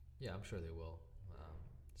 Yeah, I'm sure they will.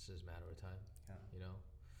 It's just a matter of time. Yeah.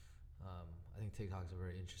 I think TikTok is a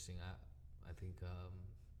very interesting app. I think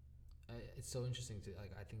it's so interesting to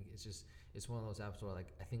I think it's one of those apps where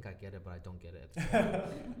I think I get it, but I don't get it. At the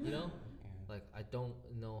same time. Yeah. I don't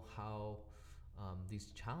know how these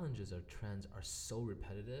challenges or trends are so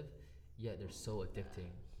repetitive, yet they're so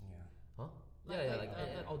addicting. Yeah. Huh? Like- Yeah, like,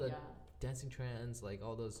 and all the yeah. dancing trends,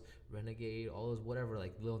 all those Renegade, all those whatever,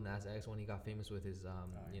 Lil Nas X when he got famous with his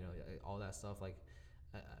yeah. all that stuff.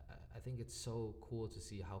 I think it's so cool to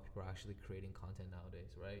see how people are actually creating content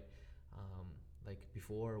nowadays, right?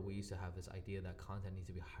 Before, we used to have this idea that content needs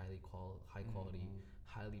to be high quality,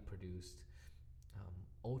 highly produced,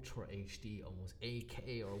 ultra HD, almost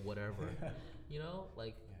 8K or whatever.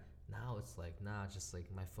 Now it's nah, just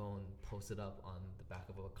my phone posted up on the back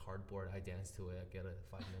of a cardboard, I dance to it, I get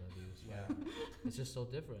 5 million views. Yeah. It's just so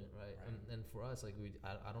different, right? Right. And for us,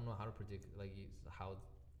 I don't know how to predict how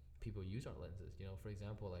people use our lenses. For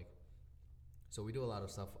example, so we do a lot of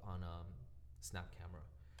stuff on Snap Camera,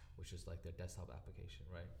 which is their desktop application,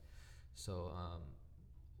 right? So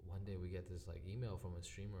one day we get this email from a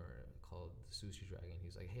streamer called Sushi Dragon.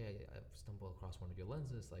 He's like, hey, I've stumbled across one of your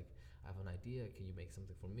lenses. I have an idea. Can you make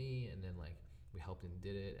something for me? And then we helped him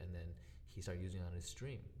did it, and then he started using it on his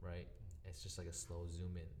stream, right? It's just a slow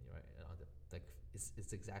zoom in, right? And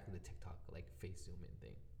it's exactly the TikTok face zoom in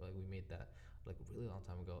thing. We made that a really long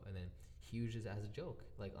time ago, and then he used it as a joke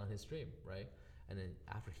on his stream, right? And then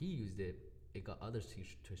after he used it, it got other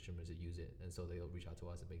Twitch streamers to use it, and so they'll reach out to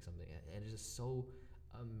us and make something, and it's just so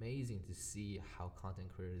amazing to see how content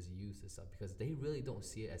creators use this stuff, because they really don't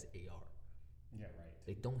see it as AR. Yeah, right.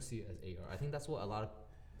 They don't see it as AR. I think that's what a lot of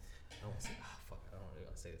I don't want to say I don't really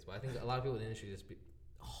want to say this, but I think a lot of people in the industry just be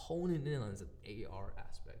honing in on this AR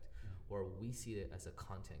aspect, where we see it as a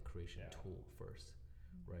content creation tool first,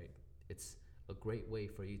 right? It's a great way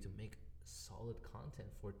for you to make solid content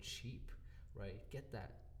for cheap, right? Get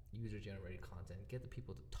that user-generated content, get the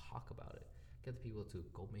people to talk about it, get the people to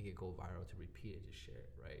make it go viral, to repeat it, to share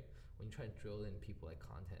it, right? When you try to drill in people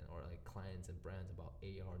content or clients and brands about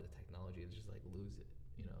AR, the technology, it's just lose it,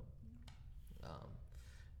 and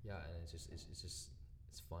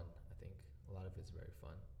it's fun. I think a lot of it's very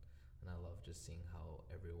fun, and I love just seeing how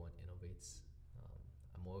everyone innovates.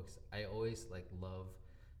 I always love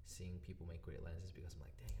seeing people make great lenses, because I'm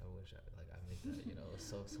dang, I wish I made that.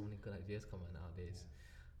 So many good ideas come out nowadays,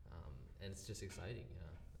 and it's just exciting,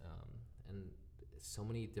 and so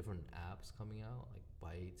many different apps coming out,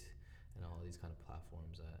 Byte and all these kind of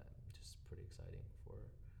platforms. Just pretty exciting for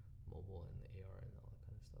mobile and AR and all that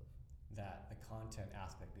kind of stuff. That the content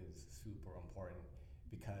aspect is super important,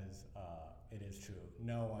 because it is true.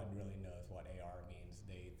 No one really knows what AR means.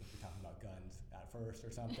 They think you're talking about guns at first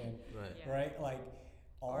or something, Right. Yeah. right?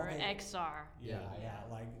 Or XR. Yeah.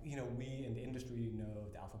 We in the industry know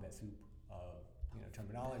the alphabet soup of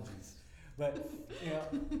terminologies, but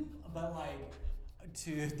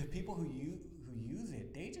to the people who use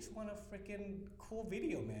it, they just want a freaking cool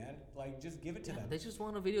video, man. Just give it to them. They just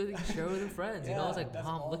want a video they can share with their friends. Yeah, It's that's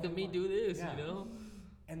Mom, all look they at me want. do this. Yeah.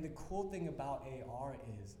 And the cool thing about AR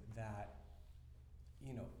is that,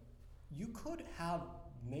 you could have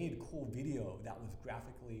made cool video that was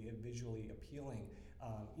graphically and visually appealing,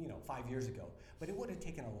 5 years ago. But it would have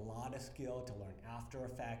taken a lot of skill to learn After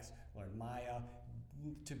Effects, learn Maya,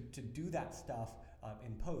 to do that stuff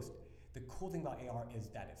in post. The cool thing about AR is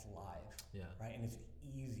that it's live, Yeah. right? And it's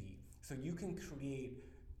easy. So you can create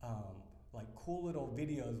cool little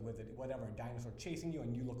videos with whatever, a dinosaur chasing you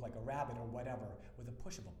and you look like a rabbit or whatever, with a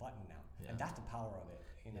push of a button now. Yeah. And that's the power of it,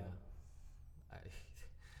 Yeah.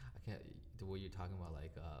 I can't. The way you're talking about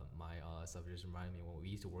my stuff just reminded me when we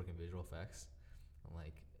used to work in visual effects, and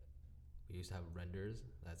we used to have renders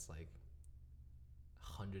that's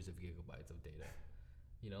hundreds of gigabytes of data,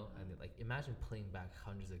 you know, and like imagine playing back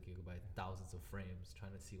hundreds of gigabytes, thousands of frames,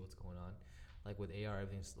 trying to see what's going on. Like with AR,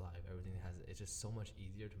 everything's live, everything it's just so much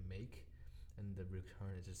easier to make, and the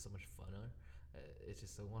return is just so much funner. It's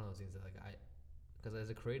just one of those things that like because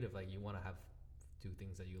as a creative, like you want to do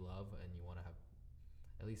things that you love, and you want to have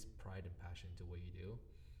at least pride and passion to what you do.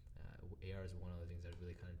 AR is one of the things that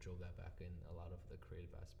really kind of drove that back in a lot of the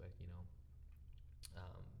creative aspect, you know.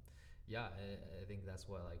 Yeah, I think that's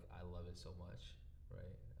why like I love it so much,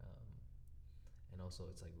 right? And also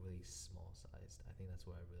it's like really small sized. I think that's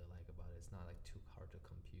what I really like about it. It's not like too hard to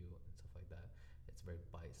compute and stuff like that. It's very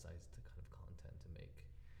bite sized kind of content to make.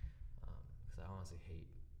 Because I honestly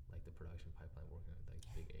hate like the production pipeline working with like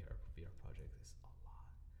big AR VR projects. It's a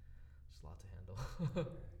lot. It's a lot to handle.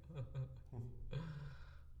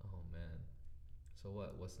 Oh man. So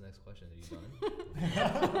what's the next question? Are you done?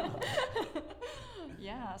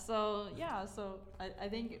 So I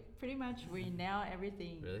think pretty much we nail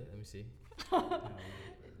everything. Really? Let me see.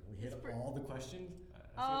 We hit all the questions.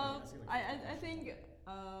 I think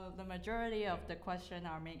the majority of the question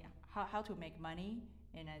are how to make money,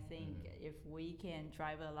 and I think if we can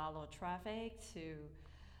drive a lot of traffic to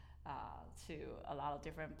a lot of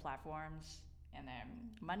different platforms, and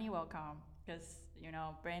then money will come, because you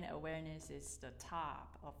know brand awareness is the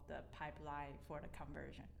top of the pipeline for the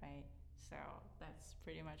conversion, right? So that's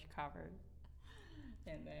pretty much covered.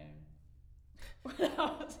 And then what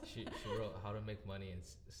else? She wrote how to make money in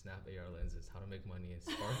Snap AR lenses, how to make money in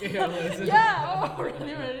Spark AR lenses. Yeah. Oh,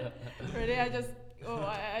 really. I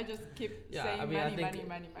just keep saying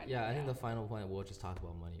money. Yeah, I think the final point, we'll just talk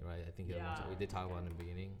about money, right? I think we did talk about it in the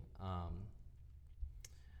beginning.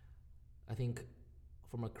 I think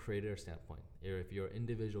from a creator standpoint, if you're an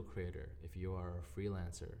individual creator, if you are a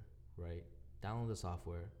freelancer, right? Download the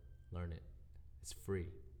software, learn it. It's free.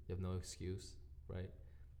 You have no excuse, right?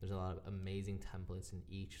 There's a lot of amazing templates in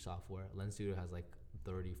each software. Lens Studio has like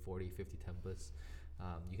 30, 40, 50 templates.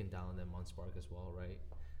 You can download them on Spark as well, right?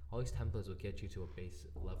 All these templates will get you to a base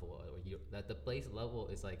level. That the base level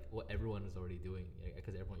is like what everyone is already doing,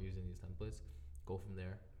 because everyone's using these templates. Go from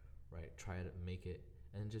there, right? Try to make it,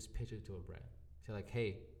 and just pitch it to a brand. Say like,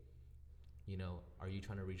 hey, you know, are you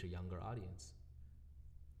trying to reach a younger audience?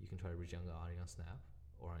 You can try to reach a younger audience on Snap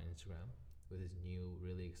or on Instagram with this new,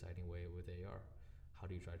 really exciting way with AR. How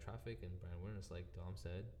do you drive traffic and brand awareness? Like Dom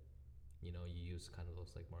said, you know, you use kind of those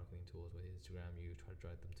like marketing tools with Instagram. You try to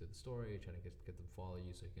drive them to the story, trying to get them to follow you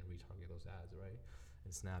so you can retarget those ads, right? And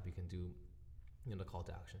Snap, you can do, you know, the call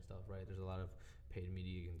to action stuff, right? There's a lot of paid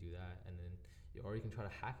media, you can do that, and then or you can try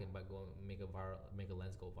to hack it by going make a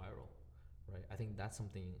lens go viral, right? I think that's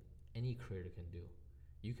something any creator can do.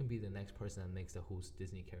 You can be the next person that makes the Who's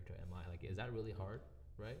Disney character MI. Like, is that really hard,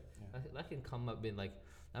 right? Yeah. That can come up in like,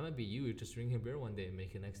 that might be you just drinking beer one day and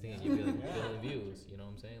make the next thing, and you be like billion views. You know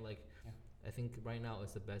what I'm saying? Like, I think right now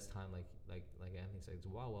is the best time. Like Anthony said, it's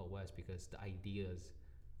Wild Wild West, because the ideas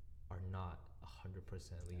are not 100%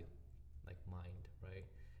 like mined, right?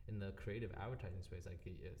 In the creative advertising space, like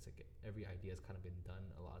it's like every idea has kind of been done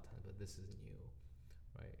a lot of times, but this is new,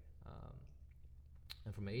 right?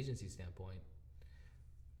 And from an agency standpoint,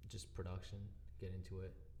 just production, get into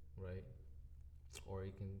it, right? Or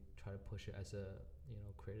you can try to push it as a, you know,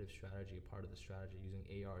 creative strategy, part of the strategy, using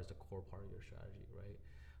AR as the core part of your strategy, right?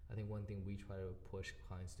 I think one thing we try to push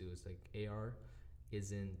clients to is like AR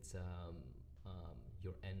isn't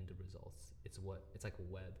your end results. It's like a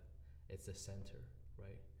web. It's the center,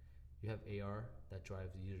 right? You have AR that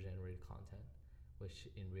drives user-generated content, which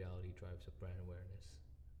in reality drives a brand awareness,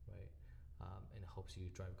 right? And it helps you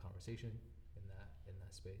drive conversation in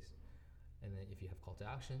that space. And then if you have call to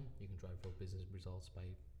action, you can drive real business results by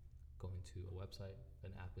going to a website, an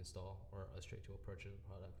app install, or straight to a purchase of a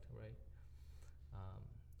product, right?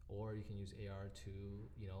 Or you can use AR to,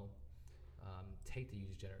 you know, take the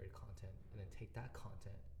user-generated content and then take that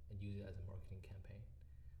content and use it as a marketing campaign,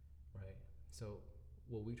 right? So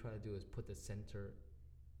what we try to do is put the center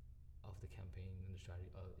of the campaign and the strategy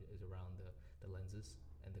is around the lenses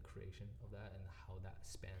and the creation of that, and how that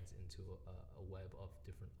spans into a web of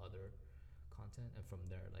different other content, and from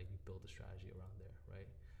there, like, you build a strategy around there, right?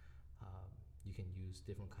 You can use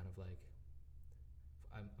different kind of like,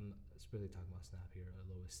 I'm really talking about Snap here, a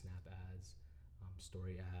little bit Snap ads,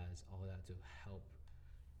 story ads, all that to help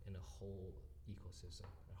in a whole ecosystem,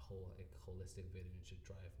 a whole like holistic vision to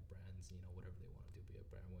drive brands, you know, whatever they want to do, be it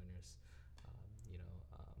brand awareness,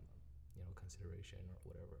 consideration or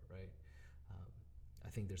whatever, right? I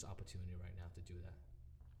think there's opportunity right now to do that.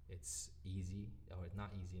 It's easy, or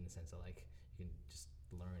not easy in the sense that like you can just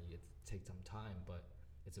learn, you have to take some time, but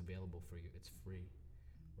it's available for you, it's free,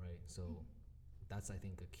 right? So That's, I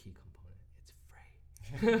think, a key component. It's free.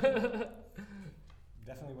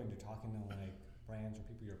 Definitely when you're talking to like brands or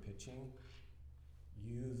people you're pitching,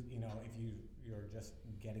 use, if you're just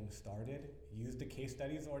getting started, use the case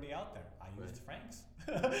studies already out there. I used Frank's.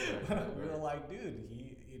 We were like, dude,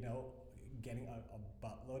 he, getting a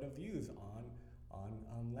buttload of views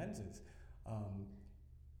on lenses.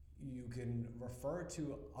 You can refer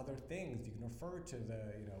to other things. You can refer to the,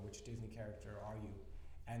 which Disney character are you?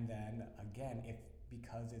 And then again,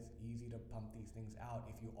 because it's easy to pump these things out,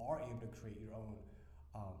 if you are able to create your own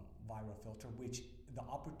viral filter, which the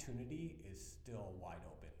opportunity is still wide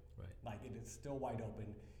open. Right. Like it is still wide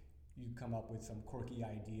open. You come up with some quirky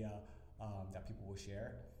idea that people will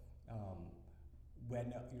share.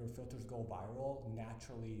 When your filters go viral,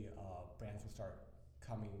 naturally brands will start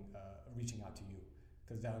reaching out to you,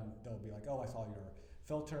 because then they'll be like, oh, I saw your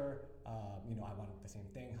filter. I want the same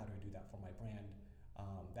thing. How do I do that for my brand?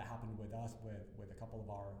 That happened with us with a couple of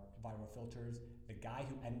our viral filters. The guy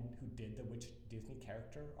who did the which Disney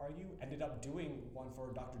character are you ended up doing one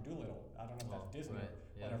for Dr. Dolittle. I don't know if that's Disney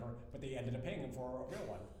or whatever, but they ended up paying him for a real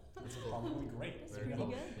one, which is probably great. That's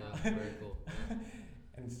really good. Yeah, very cool.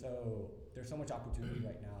 And so there's so much opportunity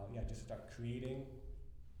right now. Yeah, just start creating.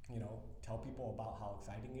 Tell people about how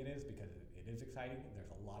exciting it is, because it is exciting.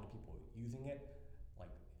 There's a lot of people using it.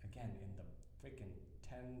 Like again, in the freaking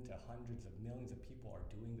 10 to hundreds of millions of people are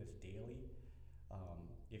doing this daily.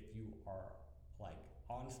 If you are like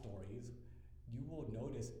on stories, you will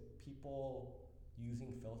notice people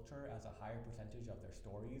using filter as a higher percentage of their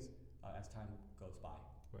stories as time goes by.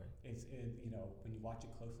 Right. When you watch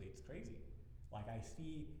it closely, it's crazy. Like I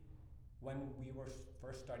see when we were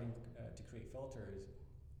first starting to create filters,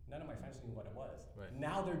 none of my friends knew what it was. Right.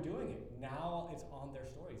 Now they're doing it. Now it's on their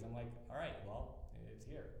stories. I'm like, all right, well, it's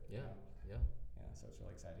here. Yeah. Yeah, so it's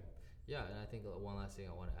really exciting. Yeah, and I think one last thing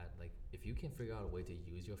I want to add, like if you can figure out a way to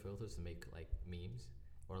use your filters to make like memes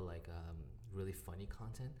or like really funny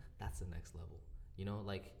content, that's the next level.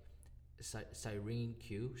 Like Cyrene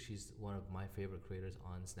Q, she's one of my favorite creators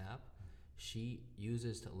on Snap. She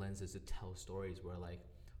uses lenses to tell stories where like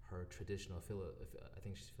her traditional I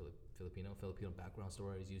think she's Filipino background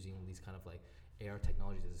stories, using these kind of like AR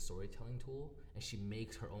technologies as a storytelling tool, and she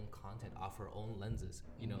makes her own content off her own lenses.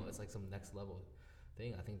 It's like some next level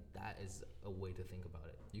thing. I think that is a way to think about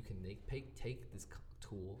it. You can take this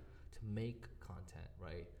tool to make content,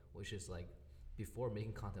 right? Which is like, before,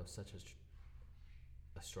 making content was such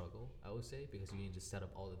a struggle, I would say, because you need to set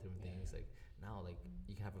up all the different things. Like now, like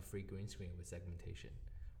you can have a free green screen with segmentation,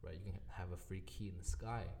 right? You can have a free key in the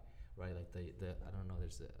sky, right? Like the I don't know.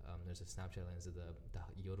 There's a Snapchat lens, the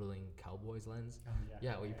yodeling cowboys lens.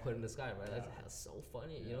 Where you put it in the sky, right? That's so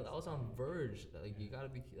funny. That was on Verge. Like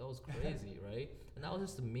that was crazy, right? And that was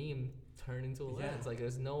just a meme turned into a lens. Like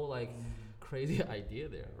there's no like crazy idea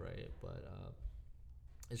there, right? But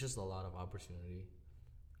it's just a lot of opportunity.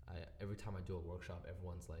 Every time I do a workshop,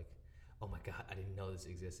 everyone's like, "Oh my God, I didn't know this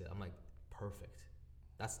existed." I'm like, perfect.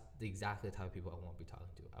 That's exactly the type of people I want to be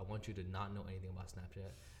talking to. I want you to not know anything about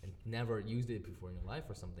Snapchat and never used it before in your life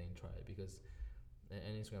or something, and try it, because, and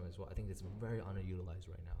Instagram as well, I think it's very underutilized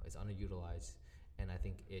right now. It's underutilized, and I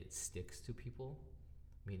think it sticks to people,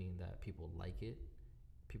 meaning that people like it,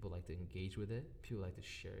 people like to engage with it, people like to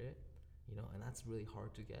share it, and that's really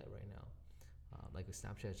hard to get right now. Like a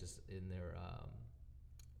Snapchat, just in their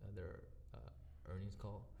earnings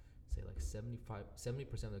call, say like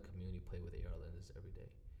 70% of the community play with AR lenses every day.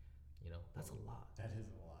 That's a lot. That is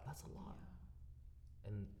a lot. That's a lot.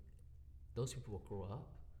 And those people will grow up,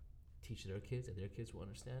 teach their kids, and their kids will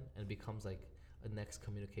understand, and it becomes like a next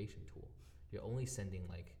communication tool. You're only sending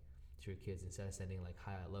like to your kids, instead of sending like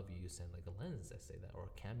 "Hi, I love you," you send like a lens that say that, or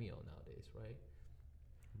a Cameo nowadays, right?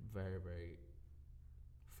 Very, very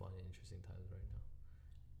fun and interesting times right now.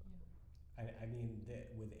 I mean,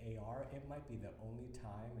 with AR, it might be the only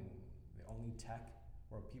time and the only tech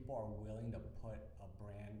where people are willing to put a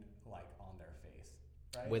brand like on their face,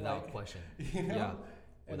 right? Without question. Yeah,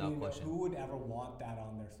 without question. Who would ever want that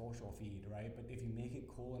on their social feed, right? But if you make it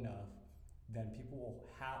cool enough, then people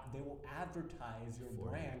will advertise your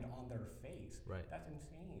brand on their face. Right. That's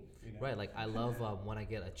insane. Right, like I love when I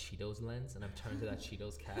get a Cheetos lens and I'm turned to that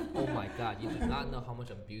Cheetos cap. Oh my God, you do not know how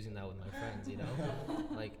much I'm abusing that with my friends,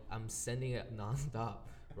 Like I'm sending it nonstop,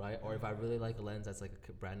 right? Or if I really like a lens that's like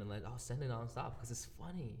a branded lens, I'll send it nonstop because it's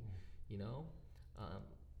funny,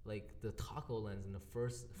 Like the taco lens in the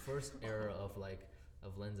first era of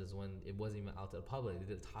lenses, when it wasn't even out to the public, they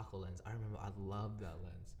did a taco lens. I remember I loved that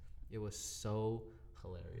lens. It was so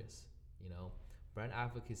hilarious, Brand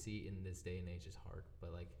advocacy in this day and age is hard,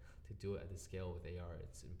 but like to do it at this scale with AR,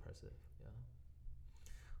 it's impressive. Yeah.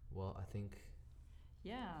 Well, I think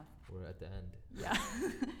Yeah. We're at the end. Yeah.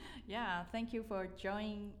 Yeah. Thank you for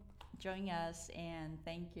joining us, and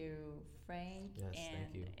thank you, Frank Yes, and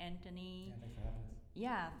thank you. Anthony. Yeah, thanks for having us.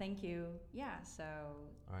 Yeah, thank you. Yeah, so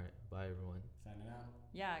All right, bye everyone. Signing out.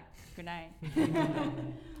 yeah, good night.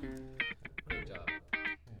 Great job.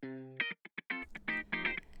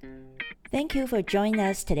 Thank you for joining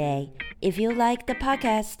us today. If you like the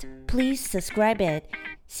podcast, please subscribe it.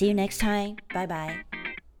 See you next time. Bye bye.